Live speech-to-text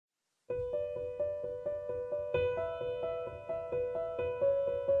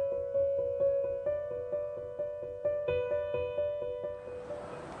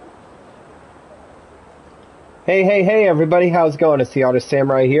Hey, everybody, how's it going? It's the Otter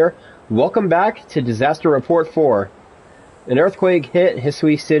Samurai here. Welcome back to Disaster Report 4. An earthquake hit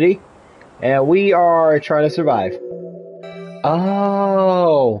Hisui City, and we are trying to survive.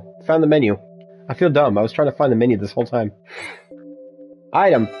 Oh, found the menu. I feel dumb. I was trying to find the menu this whole time.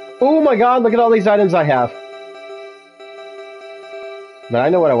 Item. Oh my god, look at all these items I have. But I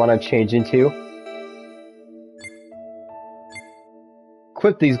know what I want to change into.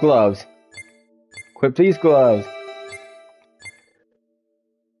 Equip these gloves. Equip these gloves.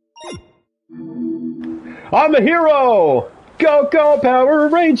 I'm a hero! Go, go, Power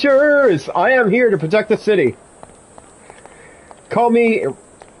Rangers! I am here to protect the city. Call me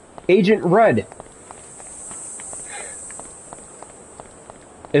Agent Red.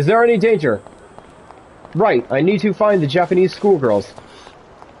 Is there any danger? Right, I need to find the Japanese schoolgirls.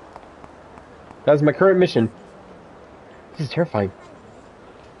 That's my current mission. This is terrifying.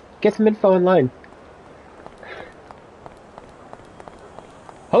 Get some info online.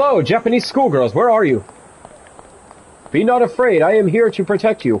 Hello, Japanese schoolgirls, where are you? Be not afraid, I am here to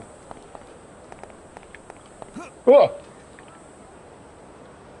protect you. Oh.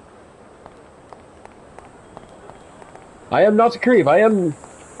 I am not a creep, I am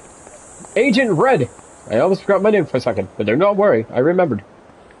Agent Red. I almost forgot my name for a second, but do not worry, I remembered.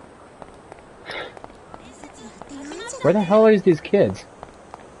 Where the hell are these kids?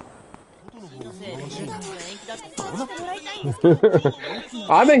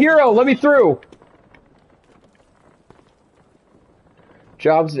 I'm a hero, let me through!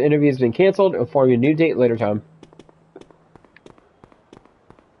 Jobs interview has been cancelled. Inform you new date later time.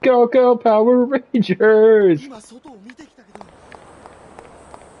 Go, go, Power Rangers!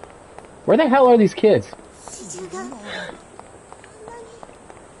 Where the hell are these kids?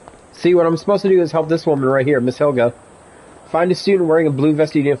 See, what I'm supposed to do is help this woman right here, Miss Helga. Find a student wearing a blue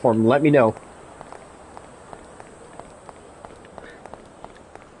vested uniform. Let me know.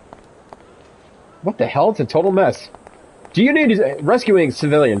 What the hell? It's a total mess. Do you need rescuing a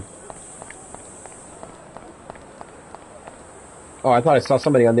civilian? Oh, I thought I saw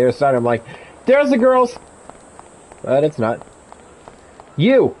somebody on the other side. I'm like, there's the girls! But it's not.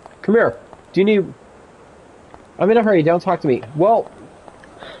 You! Come here. Do you need... I'm in a hurry. Don't talk to me. Well...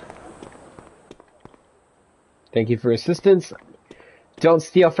 Thank you for assistance. Don't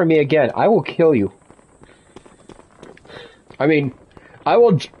steal from me again. I will kill you. I mean, I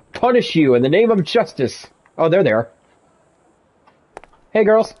will punish you in the name of justice. Oh, they're there. Hey,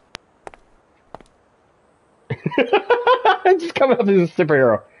 girls. I'm just coming up as a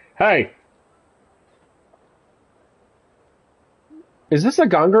superhero. Hey. Is this a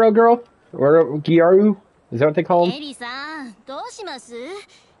Gongoro girl? Or a Gyaru? Is that what they call them?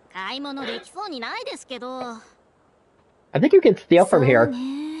 I think you can steal from here.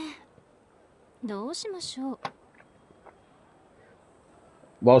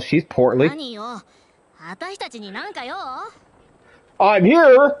 Well, she's portly. I'm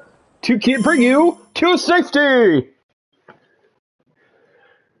here to bring you to safety!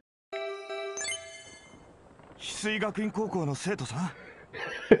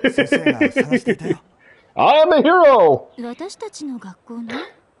 I'm a hero!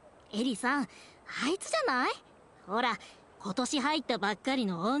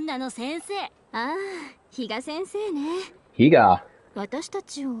 Higa.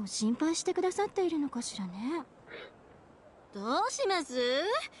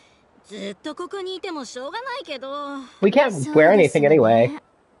 We can't wear anything anyway.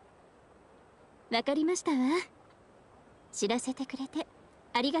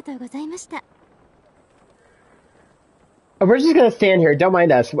 Oh, we're just gonna stand here, don't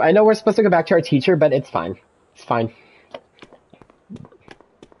mind us. I know we're supposed to go back to our teacher, but it's fine. It's fine.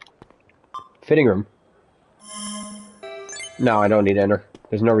 Fitting room. No, I don't need to enter.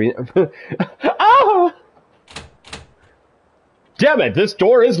 There's no reason. Oh! Damn it, this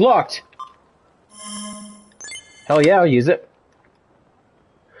door is locked! Hell yeah, I'll use it.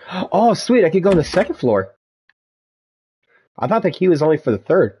 Oh, sweet, I could go on the second floor. I thought the key was only for the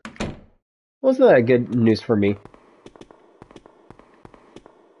third. Wasn't that good news for me?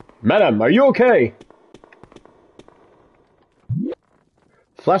 Madam, are you okay?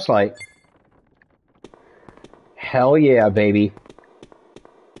 Flashlight. Hell yeah, baby.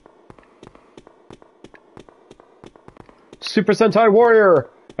 Super Sentai Warrior,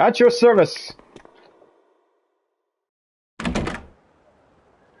 at your service.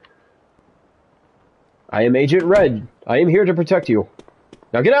 I am Agent Red. I am here to protect you.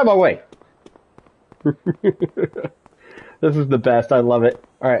 Now get out of my way. This is the best. I love it.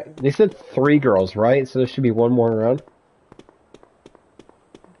 Alright, they said 3 girls, right? So there should be one more around.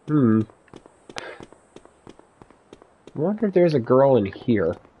 I wonder if there's a girl in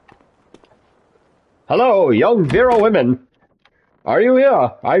here. Hello, young virile women. Are you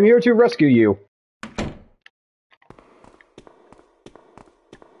here? I'm here to rescue you.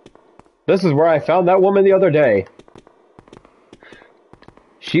 This is where I found that woman the other day.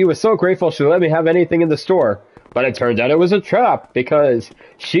 She was so grateful she let me have anything in the store. But it turned out it was a trap because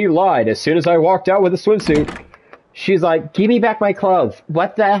she lied as soon as I walked out with a swimsuit. She's like, give me back my clothes.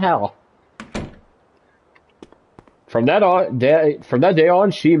 What the hell? From that day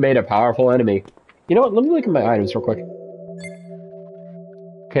on, she made a powerful enemy. You know what? Let me look at my items real quick.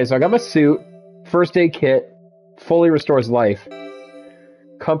 Okay, so I got my suit, first aid kit, fully restores life.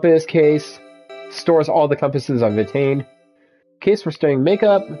 Compass case, stores all the compasses I've attained. Case for storing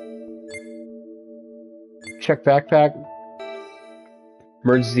makeup. Check backpack.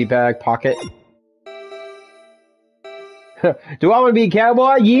 Emergency bag, pocket. Do I want to be a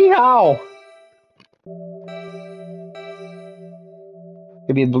cowboy? Yeehaw!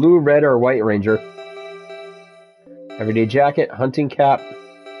 Could be a blue, red, or white ranger. Everyday jacket, hunting cap.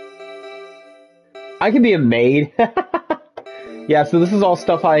 I could be a maid. Yeah, so this is all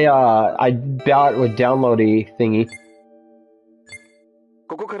stuff I bought with downloady thingy.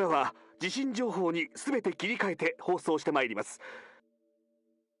 ここからは地震情報にすべて切り替えて放送してまいります。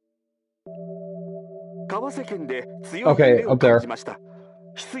川瀬県で強い揺れを感じました。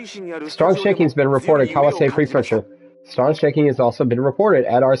Strong shaking has been reported at Kawase Prefecture. Strong shaking has also been reported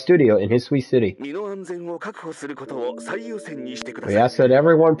at our studio in his sweet city. We ask that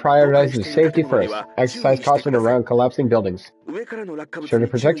everyone prioritizes safety first. Exercise caution around collapsing buildings. Sure to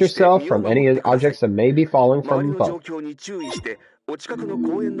protect yourself from any objects that may be falling from above.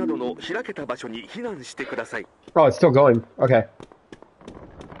 Oh, it's still going. Okay.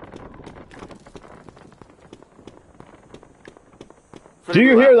 Do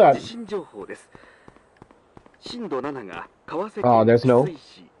you hear that? Oh, there's no.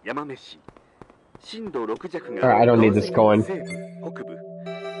 Alright, I don't need this going.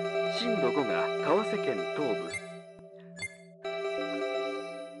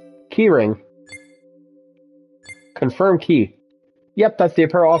 Key ring. Confirm key. Yep, that's the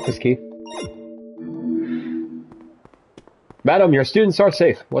apparel office key. Madam, your students are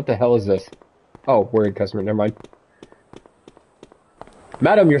safe. What the hell is this? Oh, worried customer, never mind.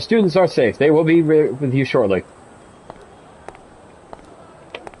 Madam, your students are safe. They will be with you shortly.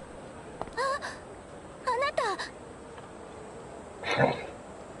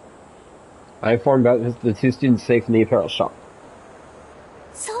 I informed about the two students safe in the apparel shop.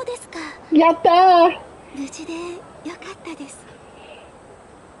 Yatta!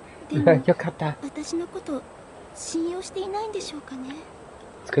 Yokatta. It's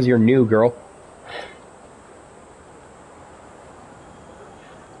because you're new, girl.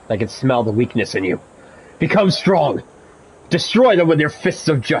 I can smell the weakness in you. Become strong. Destroy them with your fists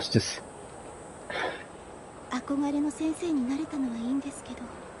of justice.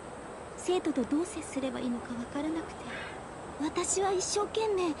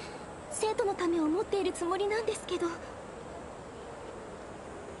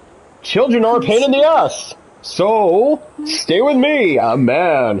 Children are a pain in the ass. So, stay with me, a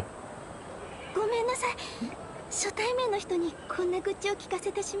man.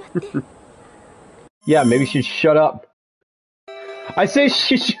 Yeah, maybe she should shut up. I say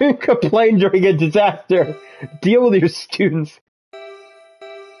she shouldn't complain during a disaster. Deal with your students.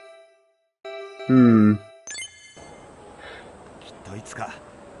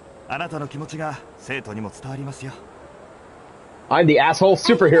 I'm the asshole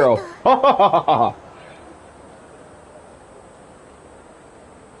superhero.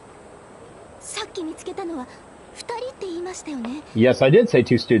 Yes, I did say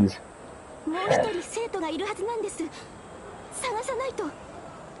two students.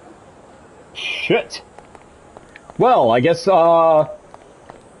 Shit. Well, I guess,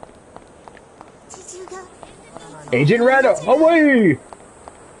 Agent Red, away!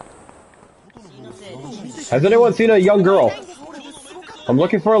 Has anyone seen a young girl? I'm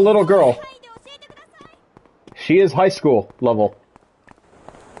looking for a little girl. She is high school level.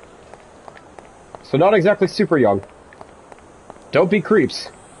 So not exactly super young. Don't be creeps.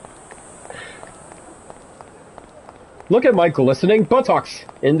 Look at my glistening buttocks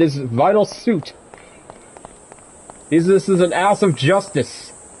in this vinyl suit. This is an ass of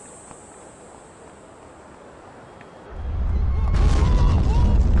justice.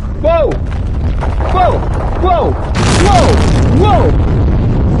 Whoa! Whoa! Whoa! Whoa! Whoa!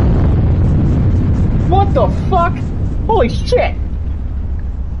 What the fuck? Holy shit!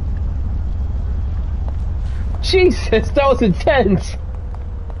 Jesus, that was intense!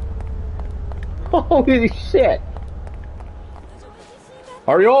 Holy shit!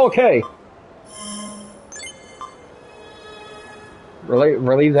 Are you all okay?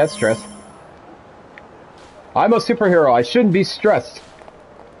 Relieve that stress. I'm a superhero. I shouldn't be stressed.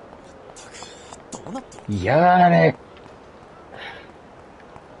 Yare.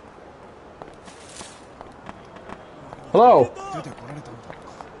 Hello.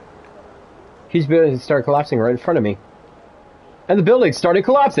 He's been started collapsing right in front of me. And the building started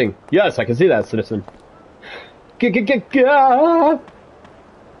collapsing. Yes, I can see that, citizen.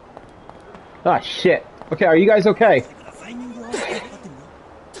 Ah, shit. Okay, are you guys okay?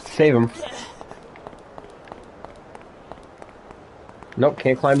 Save him. Nope,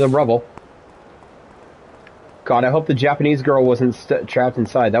 can't climb the rubble. God, I hope the Japanese girl wasn't trapped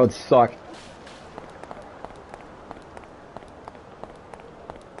inside. That would suck.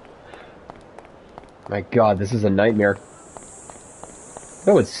 My God, this is a nightmare.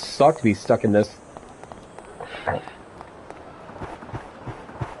 That would suck to be stuck in this.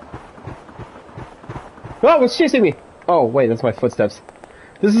 Oh, what's chasing me? Oh, wait, that's my footsteps.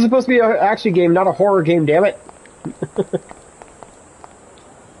 This is supposed to be an action game, not a horror game, damn it.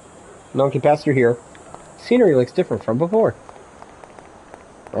 No one can pass through here. Scenery looks different from before.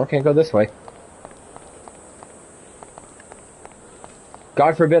 Oh, can't go this way.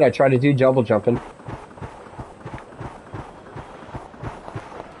 God forbid I try to do double jumping.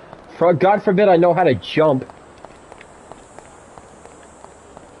 God forbid I know how to jump.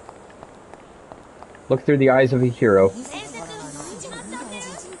 Look through the eyes of a hero.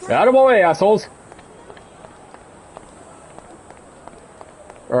 Get out of my way, assholes!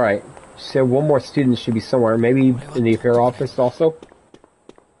 Alright. So one more student should be somewhere. Maybe in the affair office also?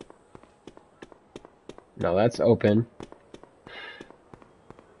 No, that's open.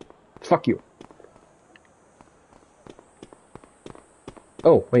 Fuck you.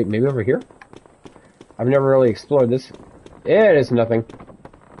 Oh, wait, maybe over here? I've never really explored this. It is nothing.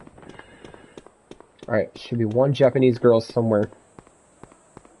 Alright, should be one Japanese girl somewhere.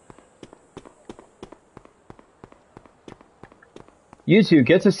 You two,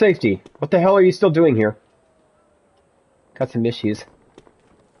 get to safety. What the hell are you still doing here? Got some issues.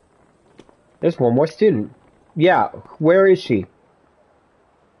 There's one more student. Yeah, where is she?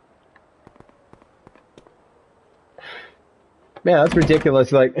 Man, that's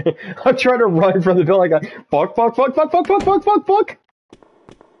ridiculous. Like, I'm trying to run from the building. Like, fuck.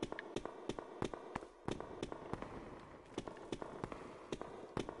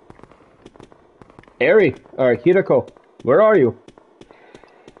 Eri, or Hirako, where are you?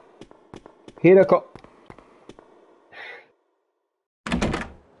 Hirako.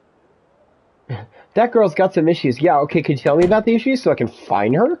 That girl's got some issues. Yeah, okay, can you tell me about the issues so I can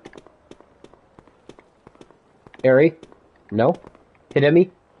find her? Eri? No? Hidemi?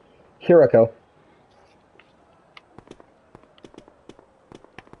 Hirako.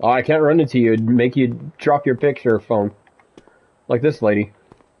 Oh, I can't run into you. It'd make you drop your picture phone. Like this lady.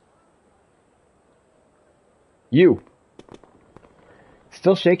 You.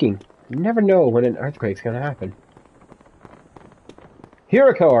 Still shaking. You never know when an earthquake's gonna happen.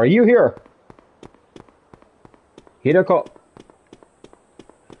 Hirako, are you here? Hirako.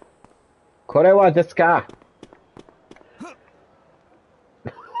 Kore wa desu ka?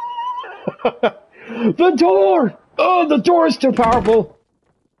 The door! Oh, the door is too powerful!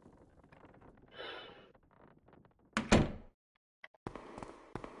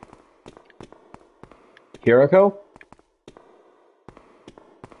 Hirako?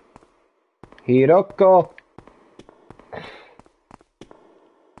 Hirako!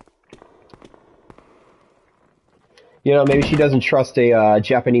 You know, maybe she doesn't trust a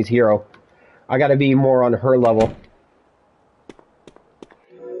Japanese hero. I gotta be more on her level.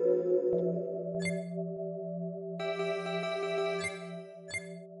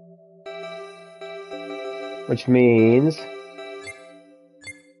 Which means...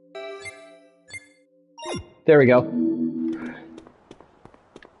 There we go.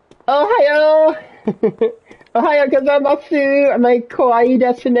 Ohayo! Ohayo gozaimasu! Am I kawaii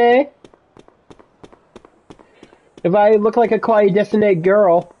desu ne? If I look like a kawaii desu ne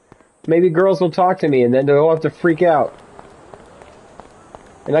girl, maybe girls will talk to me and then they'll have to freak out.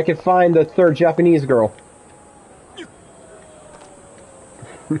 And I can find the third Japanese girl.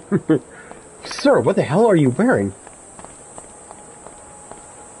 Sir, what the hell are you wearing?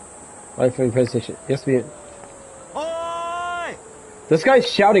 Life for the presentation. Yes, be it. Oi! This guy's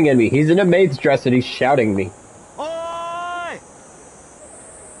shouting at me. He's in a maid's dress and he's shouting me. Oi!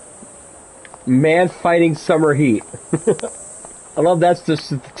 Man fighting summer heat. I love that's just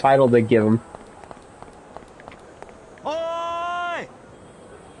the title they give him. Oi!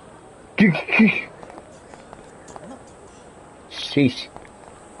 Sheesh.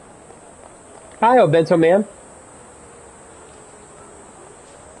 Hi, Obento Man.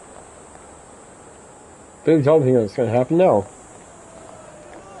 Who told me it's gonna happen? No.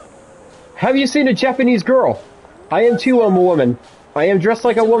 Have you seen a Japanese girl? I am too a woman. I am dressed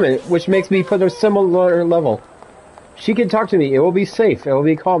like a woman, which makes me put a similar level. She can talk to me. It will be safe. It will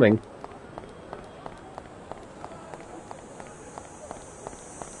be calming.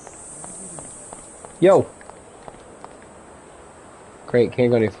 Yo. Great, can't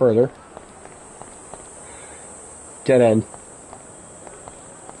go any further. Dead end.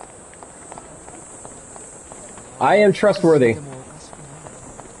 I am trustworthy.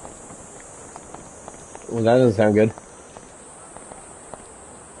 Well, that doesn't sound good.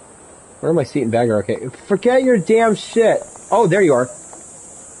 Where are my seat and bag are? Okay. Forget your damn shit. Oh, there you are.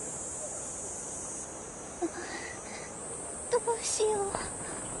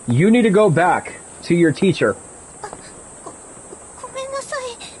 You need to go back to your teacher.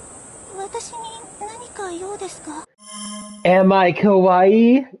 Am I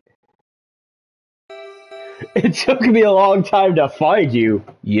kawaii? It took me a long time to find you,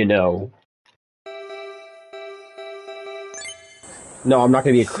 you know. No, I'm not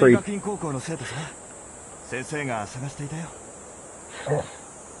gonna be a creep.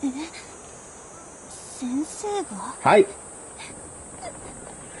 Hi.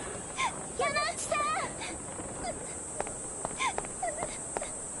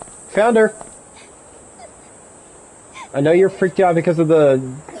 Found her. I know you're freaked out because of the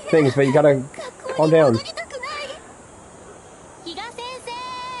things, but you gotta calm down.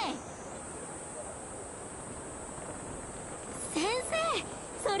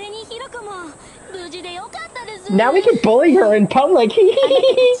 Now we can bully her in public.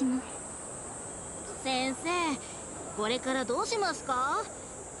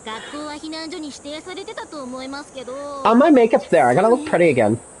 Oh, my makeup's there. I gotta look pretty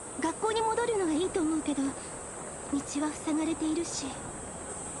again.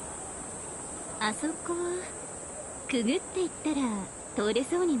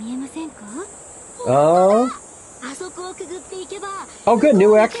 Oh, good,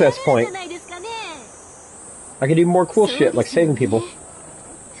 new access point. I can do more cool shit, like saving people.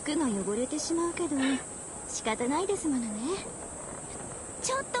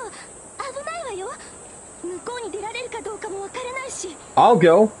 I'll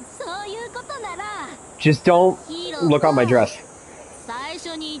go. Just don't look on my dress.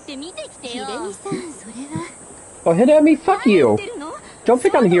 Oh, hit at me? Fuck you. Don't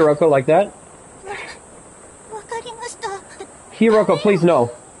pick on Hiroko like that. Hiroko, please no.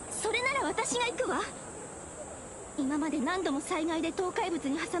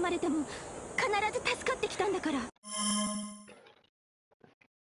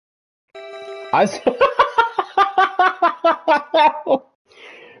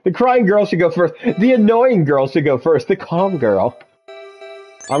 The crying girl should go first. The annoying girl should go first. The calm girl.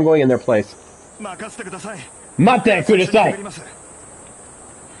 I'm going in their place. Mate kudasai.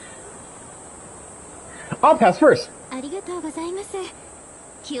 I'll pass first.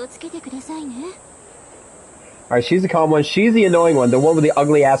 Alright, she's the calm one. She's the annoying one. The one with the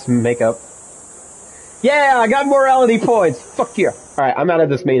ugly ass makeup. Yeah, I got morality points. Fuck you. Alright, I'm out of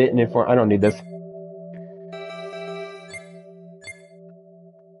this main uniform. I don't need this.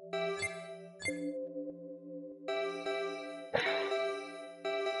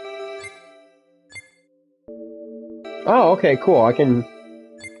 Oh, okay, cool. I can...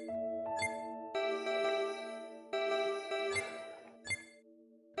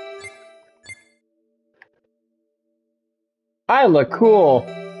 I look cool.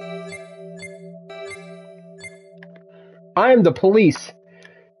 I am the police.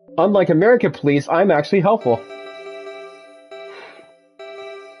 Unlike American police, I'm actually helpful.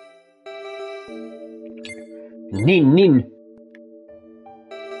 Nin nin.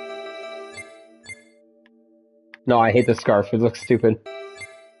 No, I hate the scarf. It looks stupid.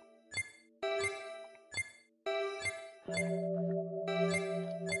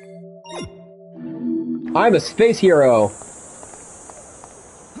 I'm a space hero.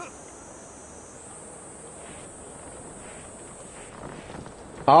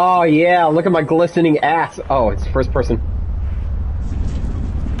 Oh yeah, look at my glistening ass. Oh, it's first person.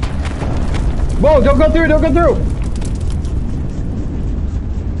 Whoa, don't go through, don't go through!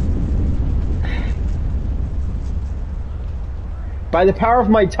 By the power of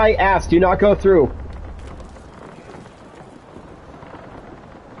my tight ass, do not go through.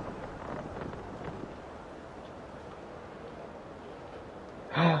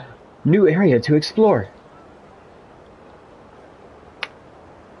 New area to explore.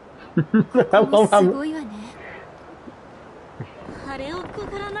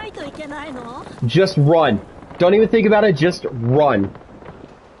 Just run. Don't even think about it, just run.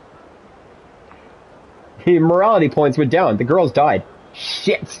 The morality points went down. The girls died.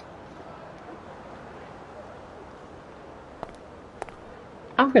 Shit.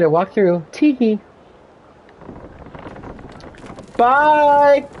 I'm gonna walk through. Teehee.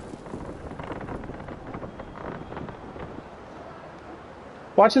 Bye!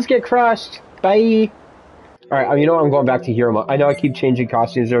 Watch us get crushed. Bye! Alright, you know what? I'm going back to hero mode. I know I keep changing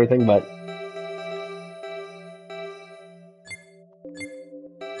costumes and everything, but...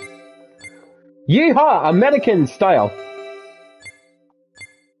 Yeehaw! American style!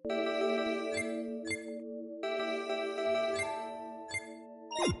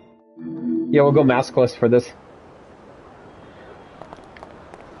 Yeah, we'll go maskless for this.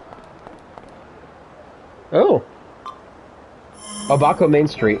 Oh! Obako Main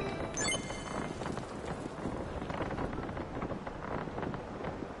Street.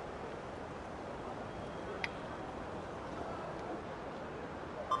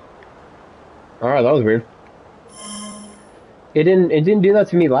 Alright, that was weird. It didn't do that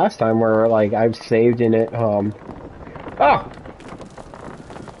to me last time where like I've saved in it Ah!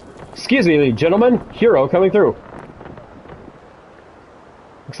 Excuse me, gentlemen, hero coming through.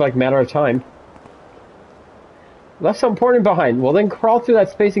 Looks like a matter of time. Left something important behind. Well then crawl through that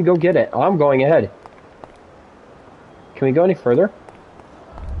space and go get it. Oh, I'm going ahead. Can we go any further?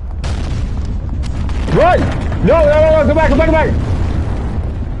 Run! No, go back, go back, go back!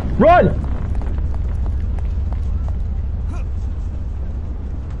 Run!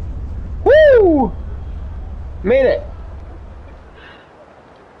 Woo! Made it.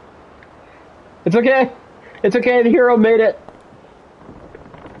 It's okay. It's okay, the hero made it.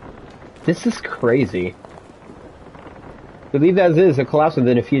 This is crazy. Believe as is, it'll collapse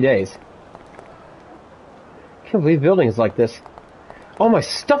within a few days. I can't believe buildings like this. All my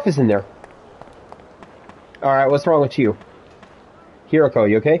stuff is in there. Alright, what's wrong with you? Hiroko,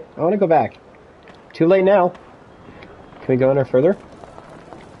 you okay? I want to go back. Too late now. Can we go in there further?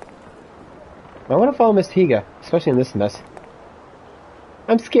 I want to follow Miss Higa, especially in this mess.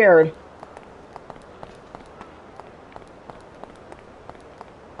 I'm scared.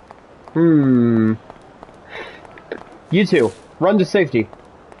 You two, run to safety.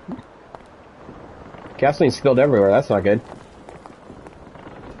 Gasoline spilled everywhere, that's not good.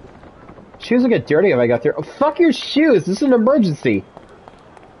 Shoes will get dirty if I got there. Oh, fuck your shoes, this is an emergency.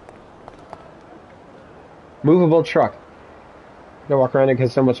 Movable truck. Gotta walk around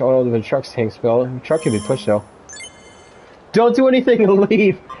because so much oil in the truck's tank spill. The truck can be pushed though. Don't do anything and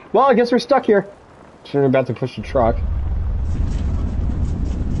leave. Well, I guess we're stuck here. Shouldn't about to push the truck.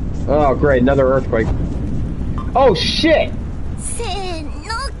 Oh great, another earthquake. Oh shit!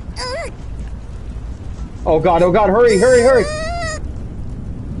 Oh god, hurry, hurry, hurry!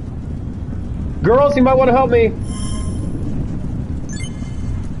 Girls, you might want to help me!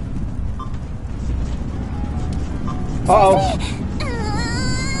 Uh-oh.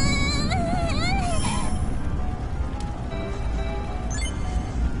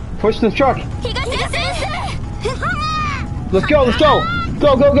 Push the truck! Let's go, let's go!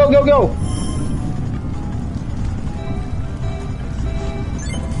 Go, go, go, go, go!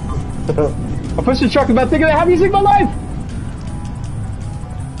 I pushed the truck about thinking I have you saved my life!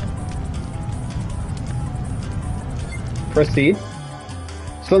 Proceed.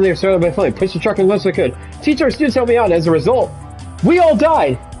 Suddenly I'm surrounded by flame. Push the truck as much as I could. Teacher and students helped me out. As a result, we all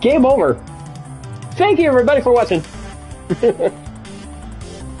died. Game over. Thank you everybody for watching.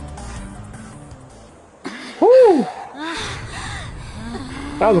 Woo!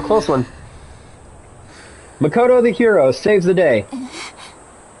 That was a close one. Makoto the hero saves the day.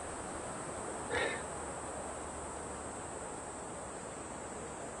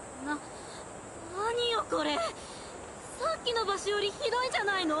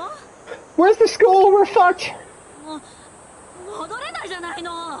 Where's the school? We're fucked.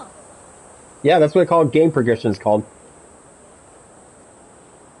 Yeah, that's what they call game progression is called.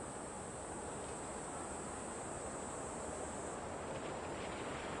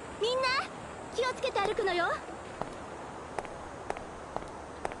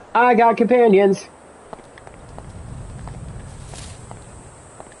 I got companions.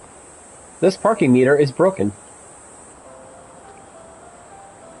 This parking meter is broken.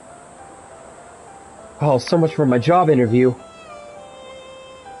 Oh, so much for my job interview.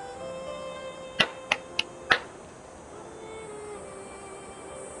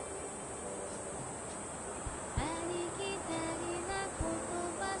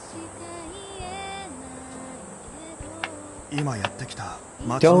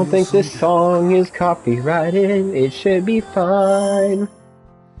 Don't think this song is copyrighted. It should be fine.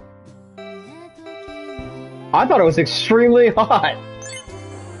 I thought it was extremely hot.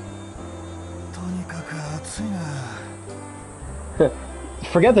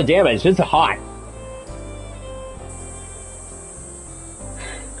 Forget the damage, it's hot.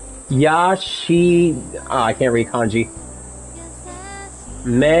 Yashi... Oh, I can't read kanji.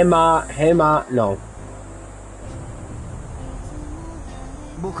 Mema... Hema... No.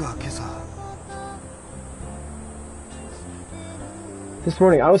 This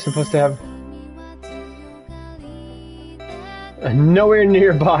morning I was supposed to have... Nowhere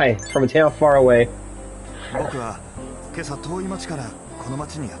nearby, from a town far away.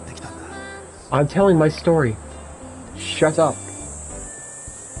 I'm telling my story. Shut up.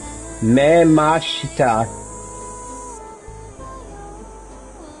 Memashita.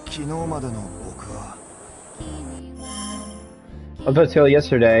 Up until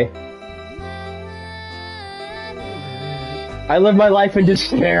yesterday, I lived my life in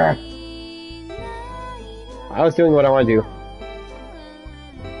despair. I was doing what I want to do.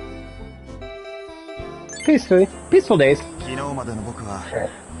 Peaceful days.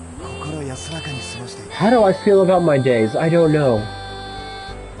 How do I feel about my days? I don't know.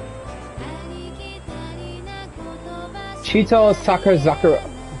 Chito Sakura.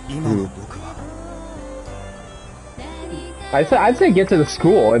 I'd say get to the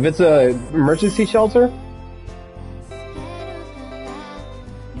school. If it's a emergency shelter.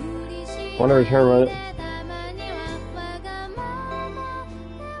 Want to return run it.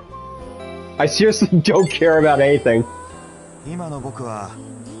 I seriously don't care about anything.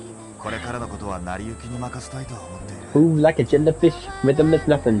 Move like a jellyfish, rhythm is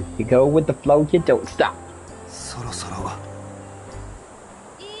nothing. You go with the flow, you don't stop.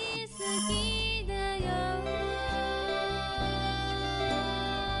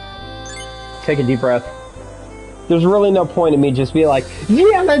 Take a deep breath. There's really no point in me just being like,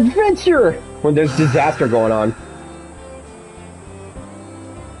 yeah, adventure! When there's disaster going on.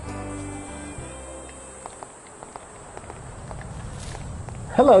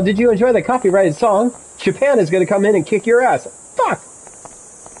 Hello, did you enjoy the copyrighted song? Japan is gonna come in and kick your ass. Fuck!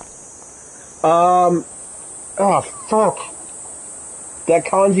 Oh, fuck. That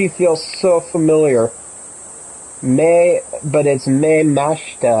kanji feels so familiar. But it's me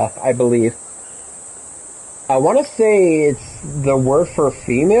mashita, I believe. I want to say it's the word for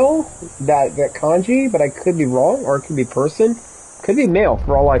female, that kanji, but I could be wrong, or it could be person. Could be male,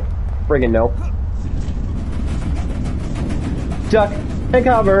 for all I friggin' know. Duck and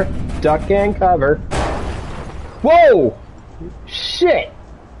cover. Duck and cover. Whoa! Shit!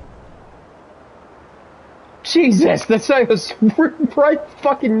 Jesus, that thing was right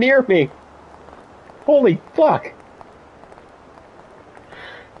fucking near me. Holy fuck.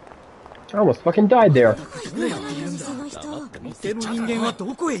 I almost fucking died there.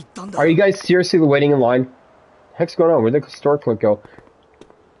 Are you guys seriously waiting in line? Heck's going on? Where'd the store clerk go?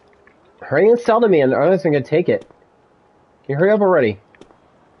 Hurry and sell to me, and others are gonna take it. Can you hurry up already?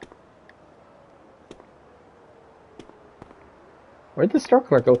 Where'd the store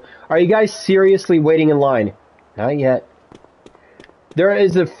clerk go? Are you guys seriously waiting in line? Not yet. There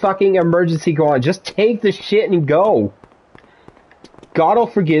is a fucking emergency going on. Just take the shit and go. God will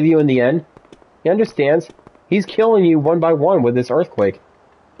forgive you in the end. He understands. He's killing you one by one with this earthquake.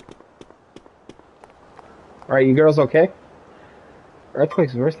 Alright, you girls okay?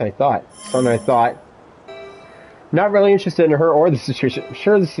 Earthquake's worse than I thought. Something I thought. Not really interested in her or the situation. I'm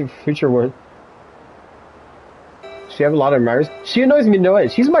sure the future would. She have a lot of admirers. She annoys me to no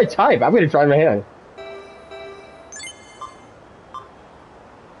end. She's my type. I'm gonna try my hand.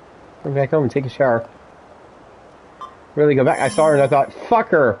 Go back home and take a shower. Really go back. I saw her and I thought, fuck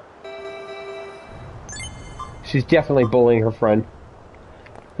her. She's definitely bullying her friend.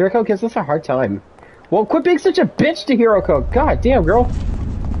 Hiroko gives us a hard time. Well, quit being such a bitch to Hiroko. God damn, girl.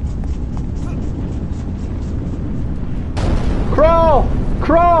 Crawl!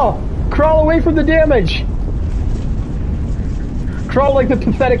 Crawl! Crawl away from the damage! Crawl like the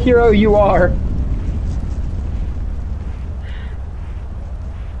pathetic hero you are.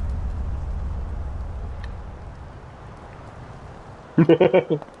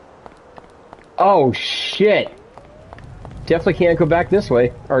 Oh shit! Definitely can't go back this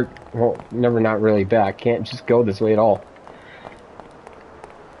way. Or, well, never not really back. Can't just go this way at all.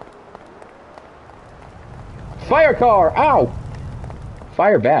 Fire car! Ow!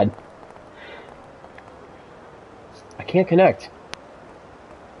 Fire bad. I can't connect.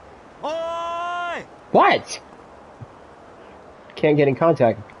 What? Can't get in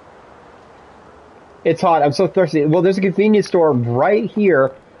contact. It's hot. I'm so thirsty. Well, there's a convenience store right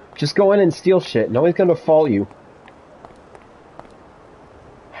here. Just go in and steal shit. Nobody's gonna fault you.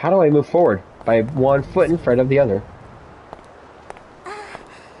 How do I move forward? By one foot in front of the other.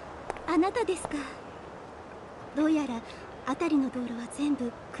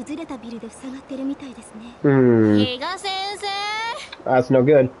 That's no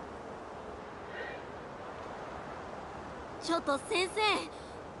good.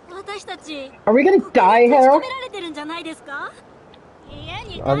 Are we gonna die, Harold?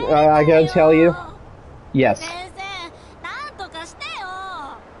 I gotta tell you. Yes.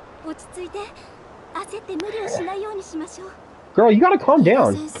 Girl, you gotta calm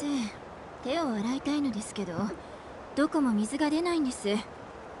down.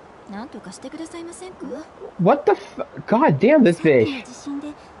 What the f- God damn this bitch.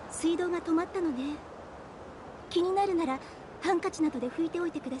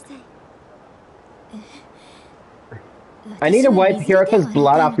 I need to wipe Hiriko's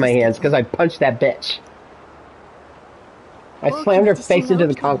blood off my hands because I punched that bitch. I slammed her face into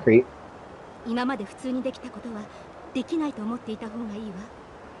the concrete.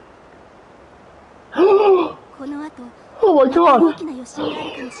 Oh my god!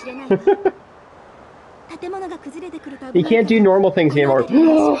 You can't do normal things anymore.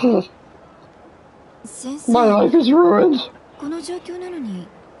 My life is ruined.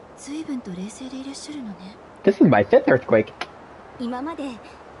 This is my 5th earthquake.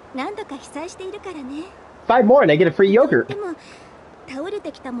 5 more and I get a free yogurt.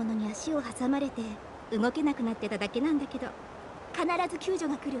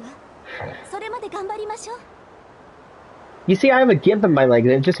 You see, I have a gimp in my leg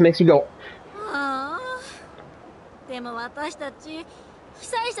and it just makes you go.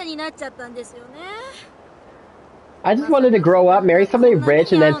 I just wanted to grow up, marry somebody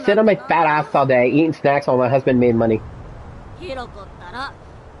rich, and then sit on my fat ass all day, eating snacks while my husband made money.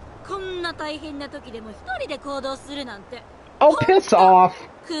 Oh, piss off!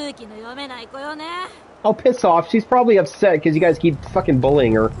 Oh, piss off. She's probably upset because you guys keep fucking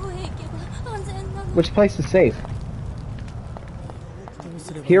bullying her. Which place is safe?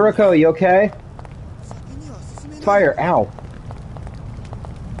 Hiroko, you okay? Fire, ow.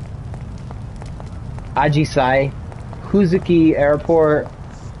 Ajisai. Kuzuki Airport.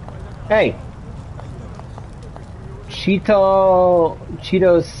 Hey. Cheeto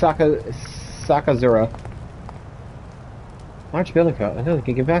Sakazura. Large building code. I know they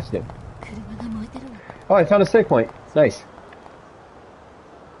can get past it. Oh, I found a save point. Nice.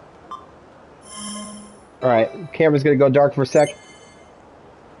 Alright, camera's gonna go dark for a sec.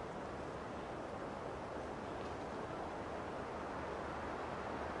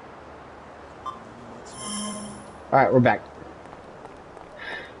 Alright, we're back.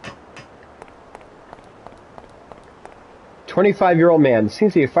 "25-year-old man.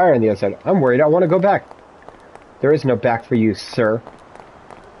 Seems to be a fire on the outside. I'm worried. I want to go back." There is no back for you, sir.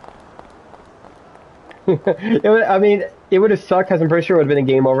 It would have sucked because I'm pretty sure it would have been a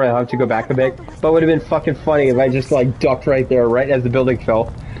game over and I'd have to go back a bit. But it would have been fucking funny if I just like ducked right there, right as the building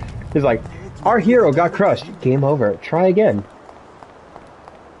fell. He's like, "Our hero got crushed. Game over. Try again."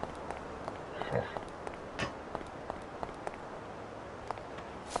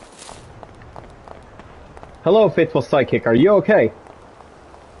 "Hello, faithful sidekick. Are you okay?"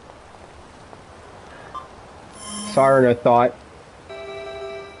 Saw her and I thought.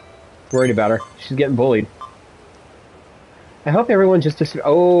 Worried about her. She's getting bullied. I hope everyone just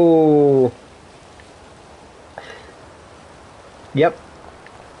oh. Yep.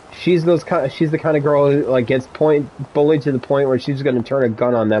 She's the kind of girl who like gets bullied to the point where she's gonna turn a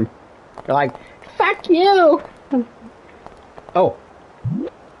gun on them. They're like, "Fuck you!" Oh.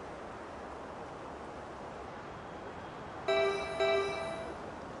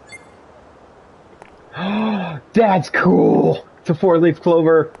 That's cool! It's a 4-leaf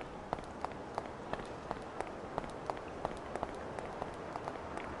clover.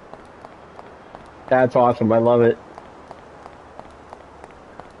 That's awesome. I love it.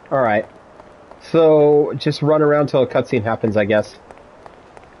 Alright. So, just run around till a cutscene happens, I guess.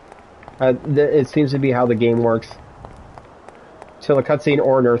 It seems to be how the game works. Till a cutscene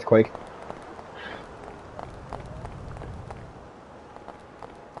or an earthquake.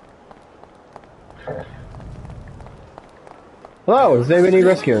 Hello, does anybody need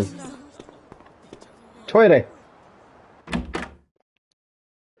rescuing? Toilet.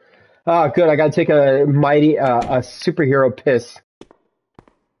 Ah, good, I gotta take a superhero piss.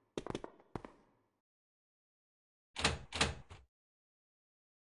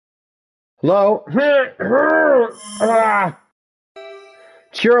 Hello?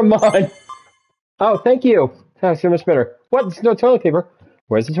 Cheer him on! Oh, thank you. That's so much better. What? There's no toilet paper.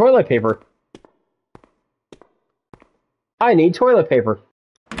 Where's the toilet paper? I need toilet paper.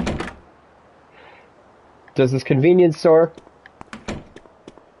 Does this convenience store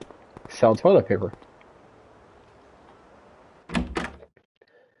sell toilet paper?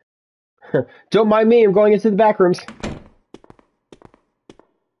 Don't mind me, I'm going into the back rooms.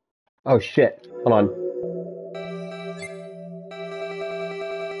 Oh shit. Hold on.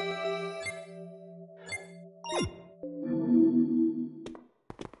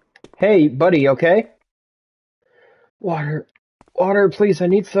 Hey, buddy, okay? Water. Water, please, I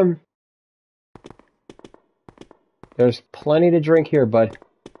need some. There's plenty to drink here, bud.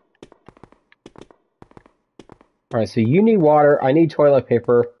 Alright, so you need water, I need toilet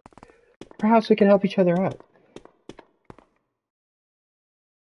paper. Perhaps we can help each other out.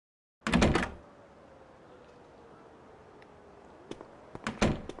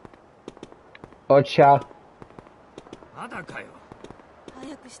 Ocha.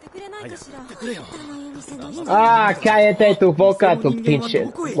 Ah, cállate tu boca, tu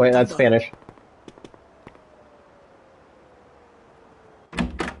pinche. Wait, that's Spanish.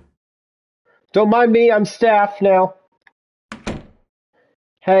 Don't mind me, I'm staff now.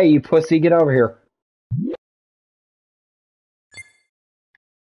 Hey, you pussy, get over here.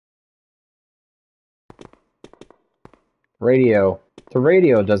 Radio. The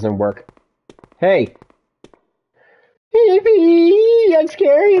radio doesn't work. Hey. I'm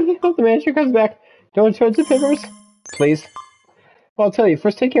scary. Hope the manager comes back. Don't charge the papers. Please. Well, I'll tell you.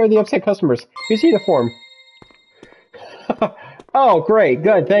 First, take care of the upset customers. Here's your form. Oh, great.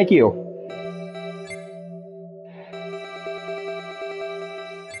 Good. Thank you.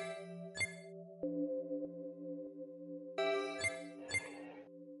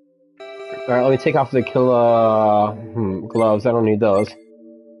 Alright, let me take off the gloves. I don't need those.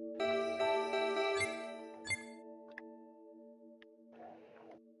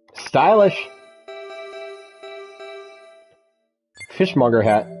 Stylish. Fishmonger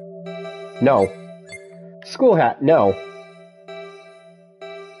hat. No. School hat. No.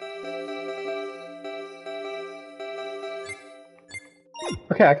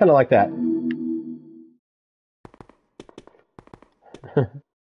 Okay, I kind of like that.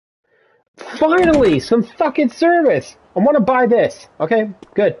 Finally, some fucking service. I want to buy this. Okay,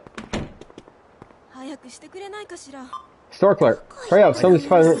 good. Store clerk, hurry up. Somebody's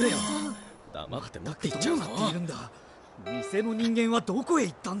finding. It's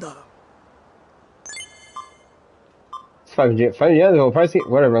 5G. Yeah, the whole price.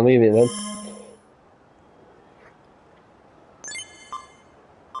 Whatever, I'm leaving it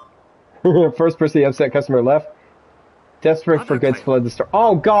then. First person the upset customer left. Desperate for goods fled the store.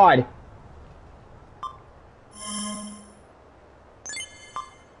 Oh God!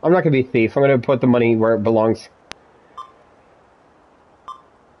 I'm not gonna be a thief. I'm gonna put the money where it belongs.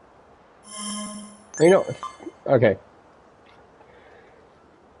 You know, okay.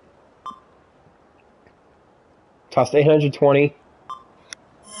 Tossed 820.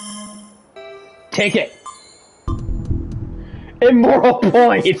 Take it! Immoral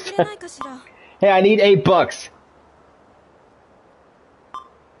points! Hey, I need $8.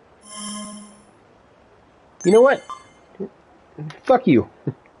 You know what? Fuck you.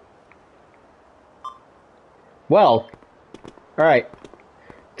 Well, alright.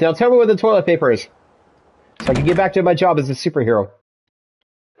 Now tell me where the toilet paper is. So I can get back to my job as a superhero.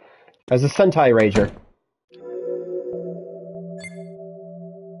 As a Sentai Ranger.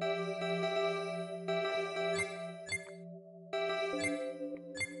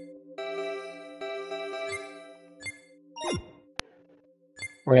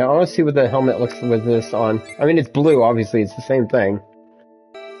 Wait, I want to see what the helmet looks with this on. I mean, it's blue, obviously. It's the same thing.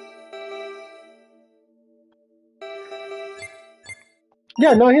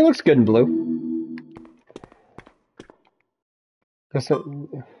 Yeah, no, he looks good in blue.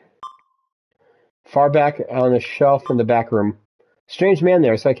 Far back on a shelf in the back room. Strange man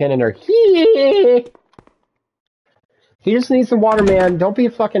there, so I can't enter. He just needs some water, man. Don't be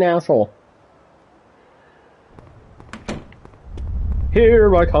a fucking asshole.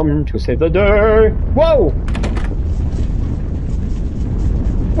 Here I come to save the day. Whoa!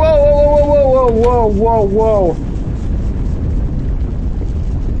 Whoa, whoa, whoa, whoa, whoa, whoa, whoa.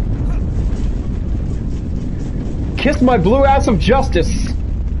 Kiss my blue ass of justice.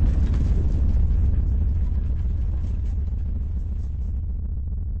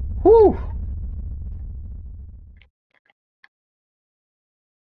 Whew.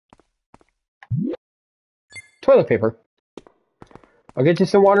 Toilet paper. I'll get you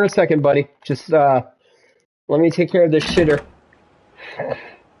some water in a second, buddy. Just, let me take care of this shitter.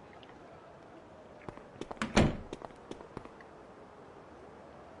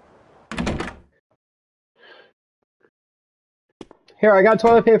 Here, I got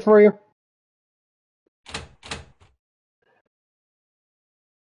toilet paper for you.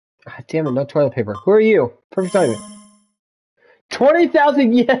 God damn it, no toilet paper. Who are you? Perfect timing.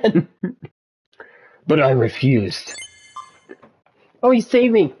 20,000 yen! But I refused. Oh, he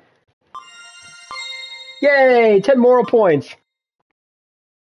saved me. Yay! 10 moral points.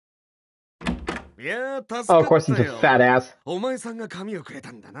 Oh, of course, it's a fat ass.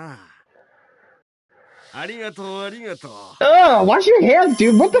 Oh, wash your hands,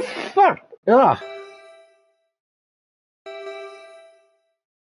 dude. What the fuck? Ugh.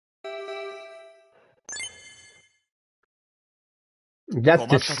 That's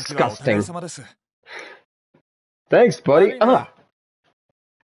disgusting. Thanks, buddy. Ugh.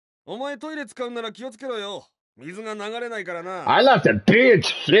 I left a big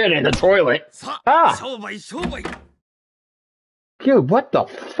shit in the toilet. Ah! Dude, what the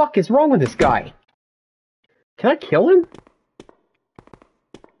fuck is wrong with this guy? Can I kill him?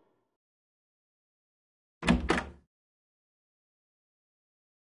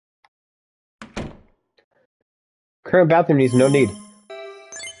 Current bathroom needs no need.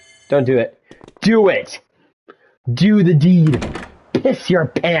 Don't do it. Do it! Do the deed. Piss your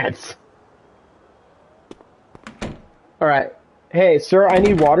pants. Alright. Hey, sir, I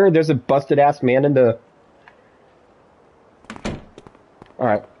need water. There's a busted ass man in the...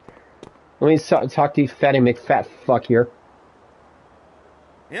 Alright. Let me talk to you fatty McFat fuck here.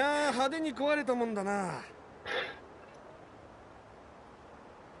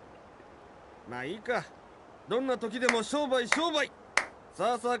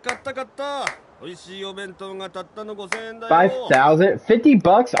 $5,000?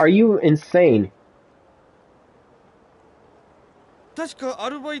 $50? Are you insane?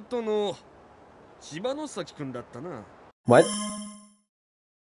 What?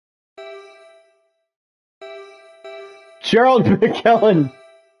 Gerald McKellen!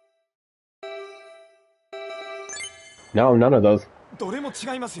 No, none of those.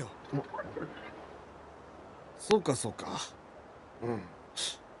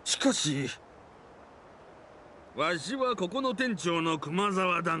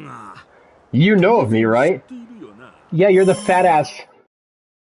 You know of me, right? Yeah, you're the fat ass.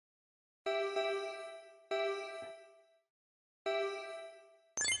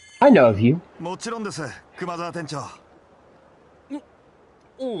 I know of you.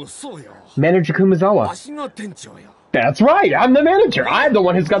 Manager Kumazawa. That's right, I'm the manager. I'm the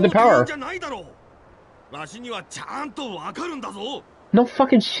one who's got the power. No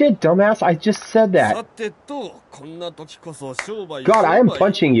fucking shit, dumbass. I just said that. God, I am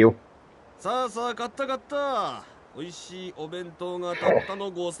punching you.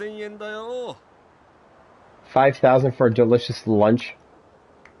 5,000 for a delicious lunch.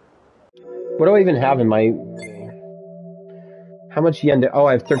 What do I even have in my... How much yen? Oh,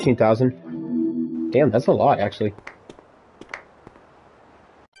 I have 13,000. Damn, that's a lot, actually.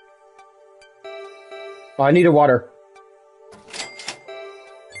 Oh, I need a water.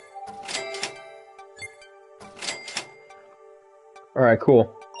 Alright,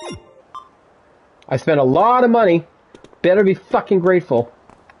 cool. I spent a lot of money. Better be fucking grateful.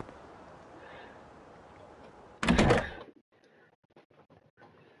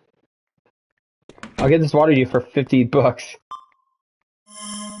 I'll get this water to you for 50 bucks.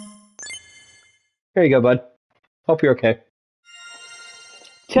 Here you go, bud. Hope you're okay.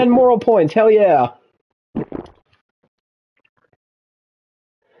 10 moral points, hell yeah!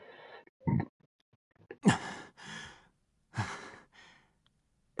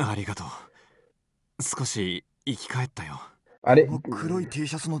 I didn't...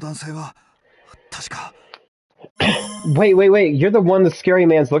 Wait, you're the one the scary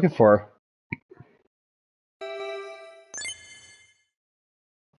man's looking for.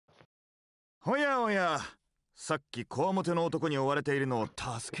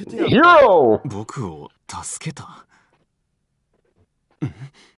 Hero!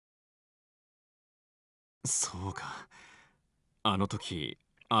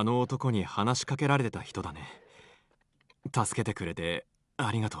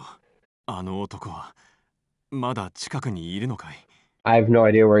 I have no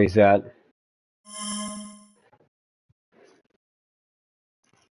idea where he's at.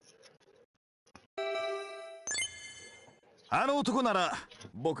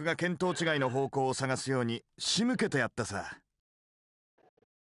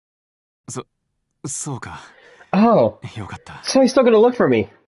 Oh, so he's still gonna look for me.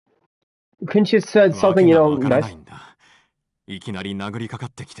 Couldn't you have said something, you know, nice?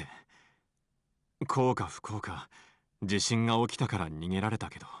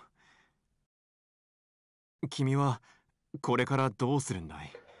 これからどうするんだ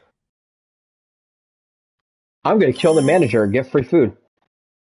い? I'm gonna kill the manager and get free food.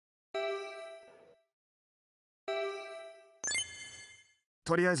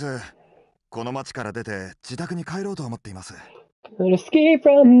 とりあえずこの町から出て自宅に帰ろうと思っています。Escape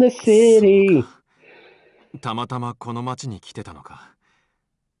from the city. たまたまこの町に来てたのか。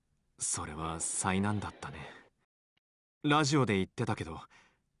それは災難だったね。ラジオで言ってたけど、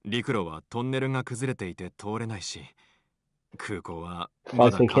陸路はトンネルが崩れていて通れないし、空港はま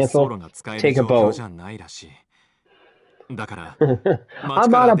だ滑走路が使える状況じゃないらしい。だから町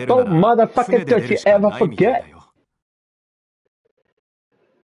から出るなら船で出るしかないみたいだよ。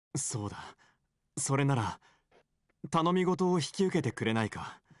そうだ、それなら頼み事を引き受けてくれない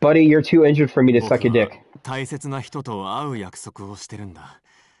か。Buddy, you're too injured for me to suck your dick. 大切な人と会う約束をしてるんだ。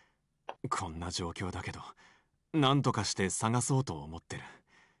こんな状況だけど、何とかして探そうと思ってる。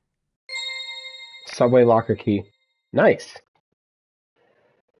Subway locker key. Nice.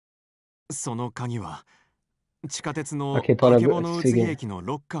 その鍵は地下鉄のあけぼの宇津木駅の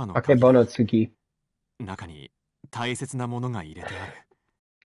ロッカーの鍵。中に大切なものが入れてある。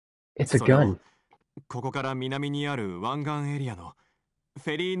It's a gun. ここから南にある湾岸エリアの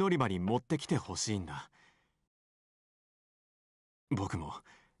フェリー乗り場に持ってきてほしいんだ。僕も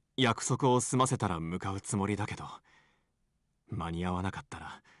約束を済ませたら向かうつもりだけど、間に合わなかった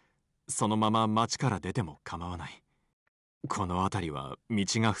らそのまま町から出ても構わない。この辺りは道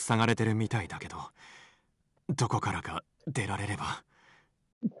が塞がれてるみたいだけど、どこからか出られれば。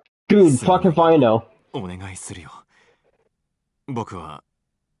Dude, fuck if I know. お願いするよ。僕は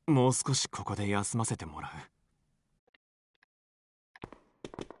もう少しここで休ませてもらう。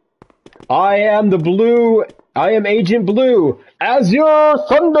I am Agent Blue, Azure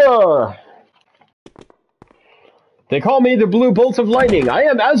Thunder! They call me the Blue Bolts of Lightning. I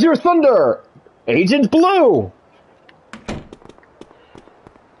am Azure Thunder! Agent Blue!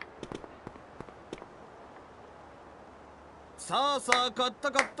 さあさあ、買った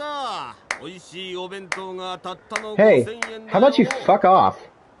買った。美味しいお弁当がたったの Hey, 5000円だ how よ。 about you fuck off?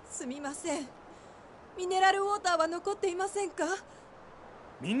 すみません。ミネラルウォーターは残っていませんか？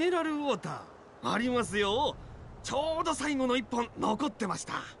ミネラルウォーターありますよ。ちょうど最後の1本残ってまし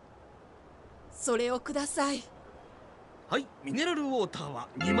た。それをください。はい、ミネラルウォーターは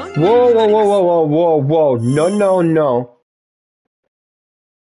2万円 Whoa, に whoa, なります。 whoa, whoa, whoa, whoa, whoa. No, no, no.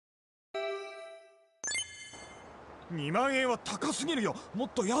 2万円は高すぎるよ。もっ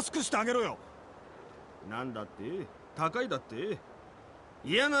と安くしてあげろよ。なんだって？高いだって？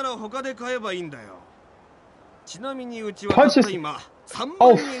嫌なら他で買えばいいんだよ。ちなみにうちはたった今3万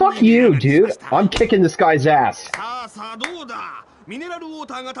Oh, 円 fuck に you, 値上がりしま dude. した。 I'm kicking this guy's ass. さあさあどうだ。ミネラルウォー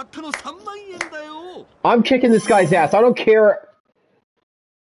ターがたったの3万円だよ。 I'm kicking this guy's ass. I don't care.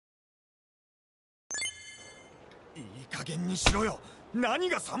 いい加減にしろよ。何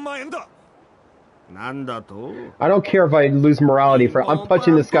が3万円だ。なんだと？ I don't care if I lose morality for I'm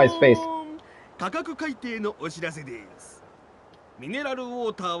punching this guy's face. 価格改定のお知らせです。ミネラルウォ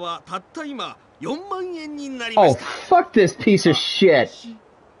ーターはたった今4万円になりま Oh, した。 fuck this piece of shit.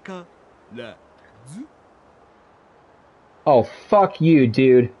 からず。 Oh, fuck you,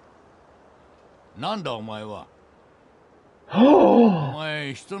 dude. なんだお前は。お Oh,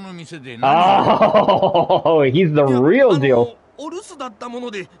 前人の店で何？ he's the real deal. お留守だったも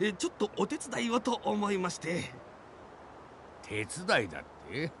のでちょっとお手伝いをと思いまして。手伝いだっ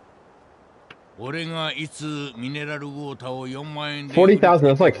て？俺がいつミネラルウォーターを4万円で $40,000,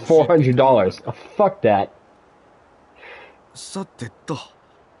 that's like $400. Oh, fuck that. さてと。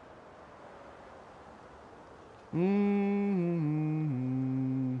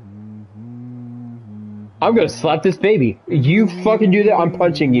I'm gonna slap this baby. You fucking do that, I'm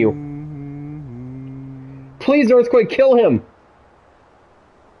punching you. Please, Earthquake, kill him.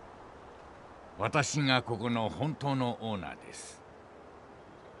 私がここの本当のオーナーです。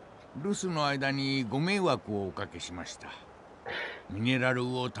留守の間にご迷惑をおかけしました。ミネラルウ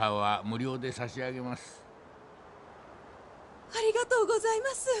ォーターは無料で差し上げます。ありがとうございま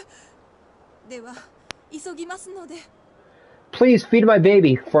す。では急ぎますので。 Please feed my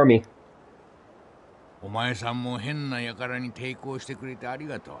baby for me. お前さんも変な輩に抵抗してくれてあり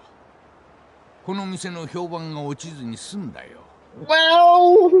がとう。この店の評判が落ちずに済んだよ。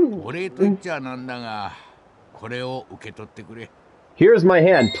Well, お礼と言っちゃなんだが、これを受け取ってくれ。 here's my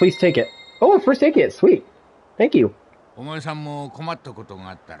hand. Please take it. Oh, a first aid kit. Sweet. Thank you. お前さんも困ったことが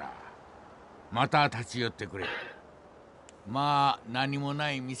あったらまた立ち寄ってくれ。まあ何も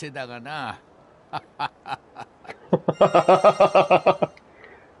ない店だがな。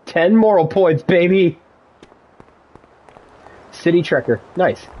10 moral points, baby. City Trekker.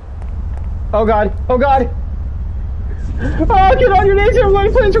 Nice. Oh god. Oh god. Oh, get on your knees,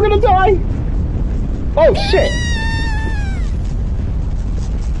 everybody, please, we're gonna die! Oh, shit!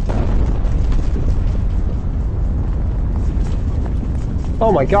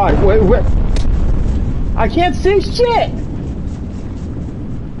 Oh my god, wait. I can't see shit!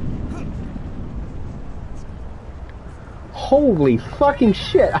 Holy fucking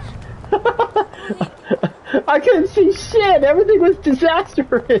shit! I couldn't see shit! Everything was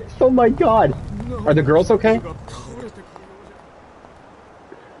disastrous! Oh my god! Are the girls okay?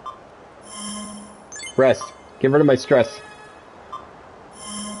 Rest. Get rid of my stress.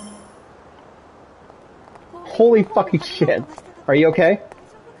 Holy fucking shit. Are you okay?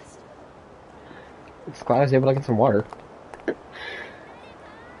 I'm glad I was able to get some water.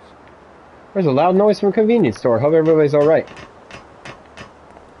 There's a loud noise from a convenience store. Hope everybody's alright.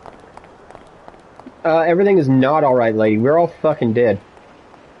 Everything is not alright, lady. We're all fucking dead.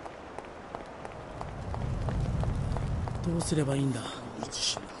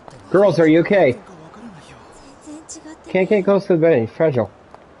 Girls, are you okay? Can't get close to the bed. Fragile.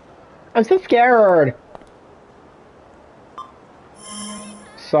 I'm so scared.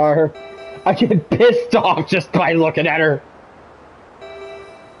 Saw her. I get pissed off just by looking at her.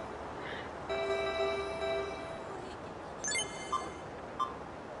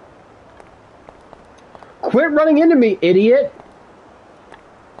 Quit running into me, idiot!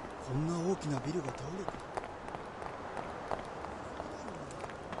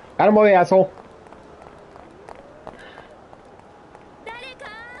 Out of my way, asshole.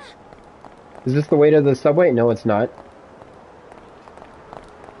 Is this the way to the subway? No, it's not.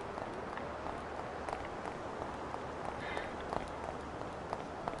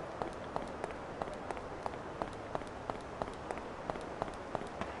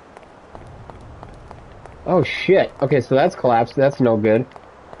 Oh shit. Okay, so that's collapsed. That's no good.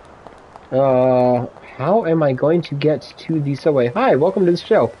 How am I going to get to the subway? Hi, welcome to the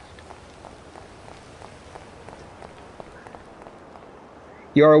show.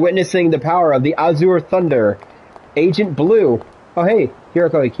 You are witnessing the power of the Azure Thunder. Agent Blue. Oh hey, here I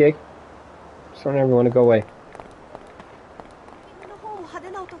go, kid. Just don't ever want to go away.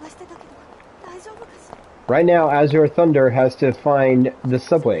 Right now, Azure Thunder has to find the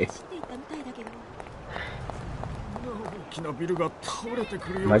subway.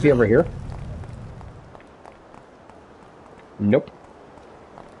 Might be over here. Nope.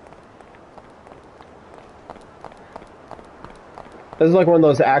 This is like one of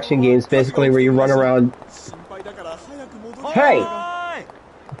those action games, basically, where you run around. Hey!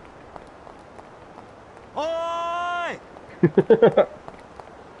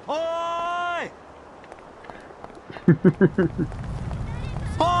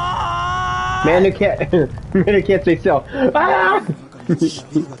 Man who can't stay still. Ah!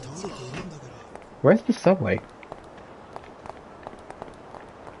 Where's the subway?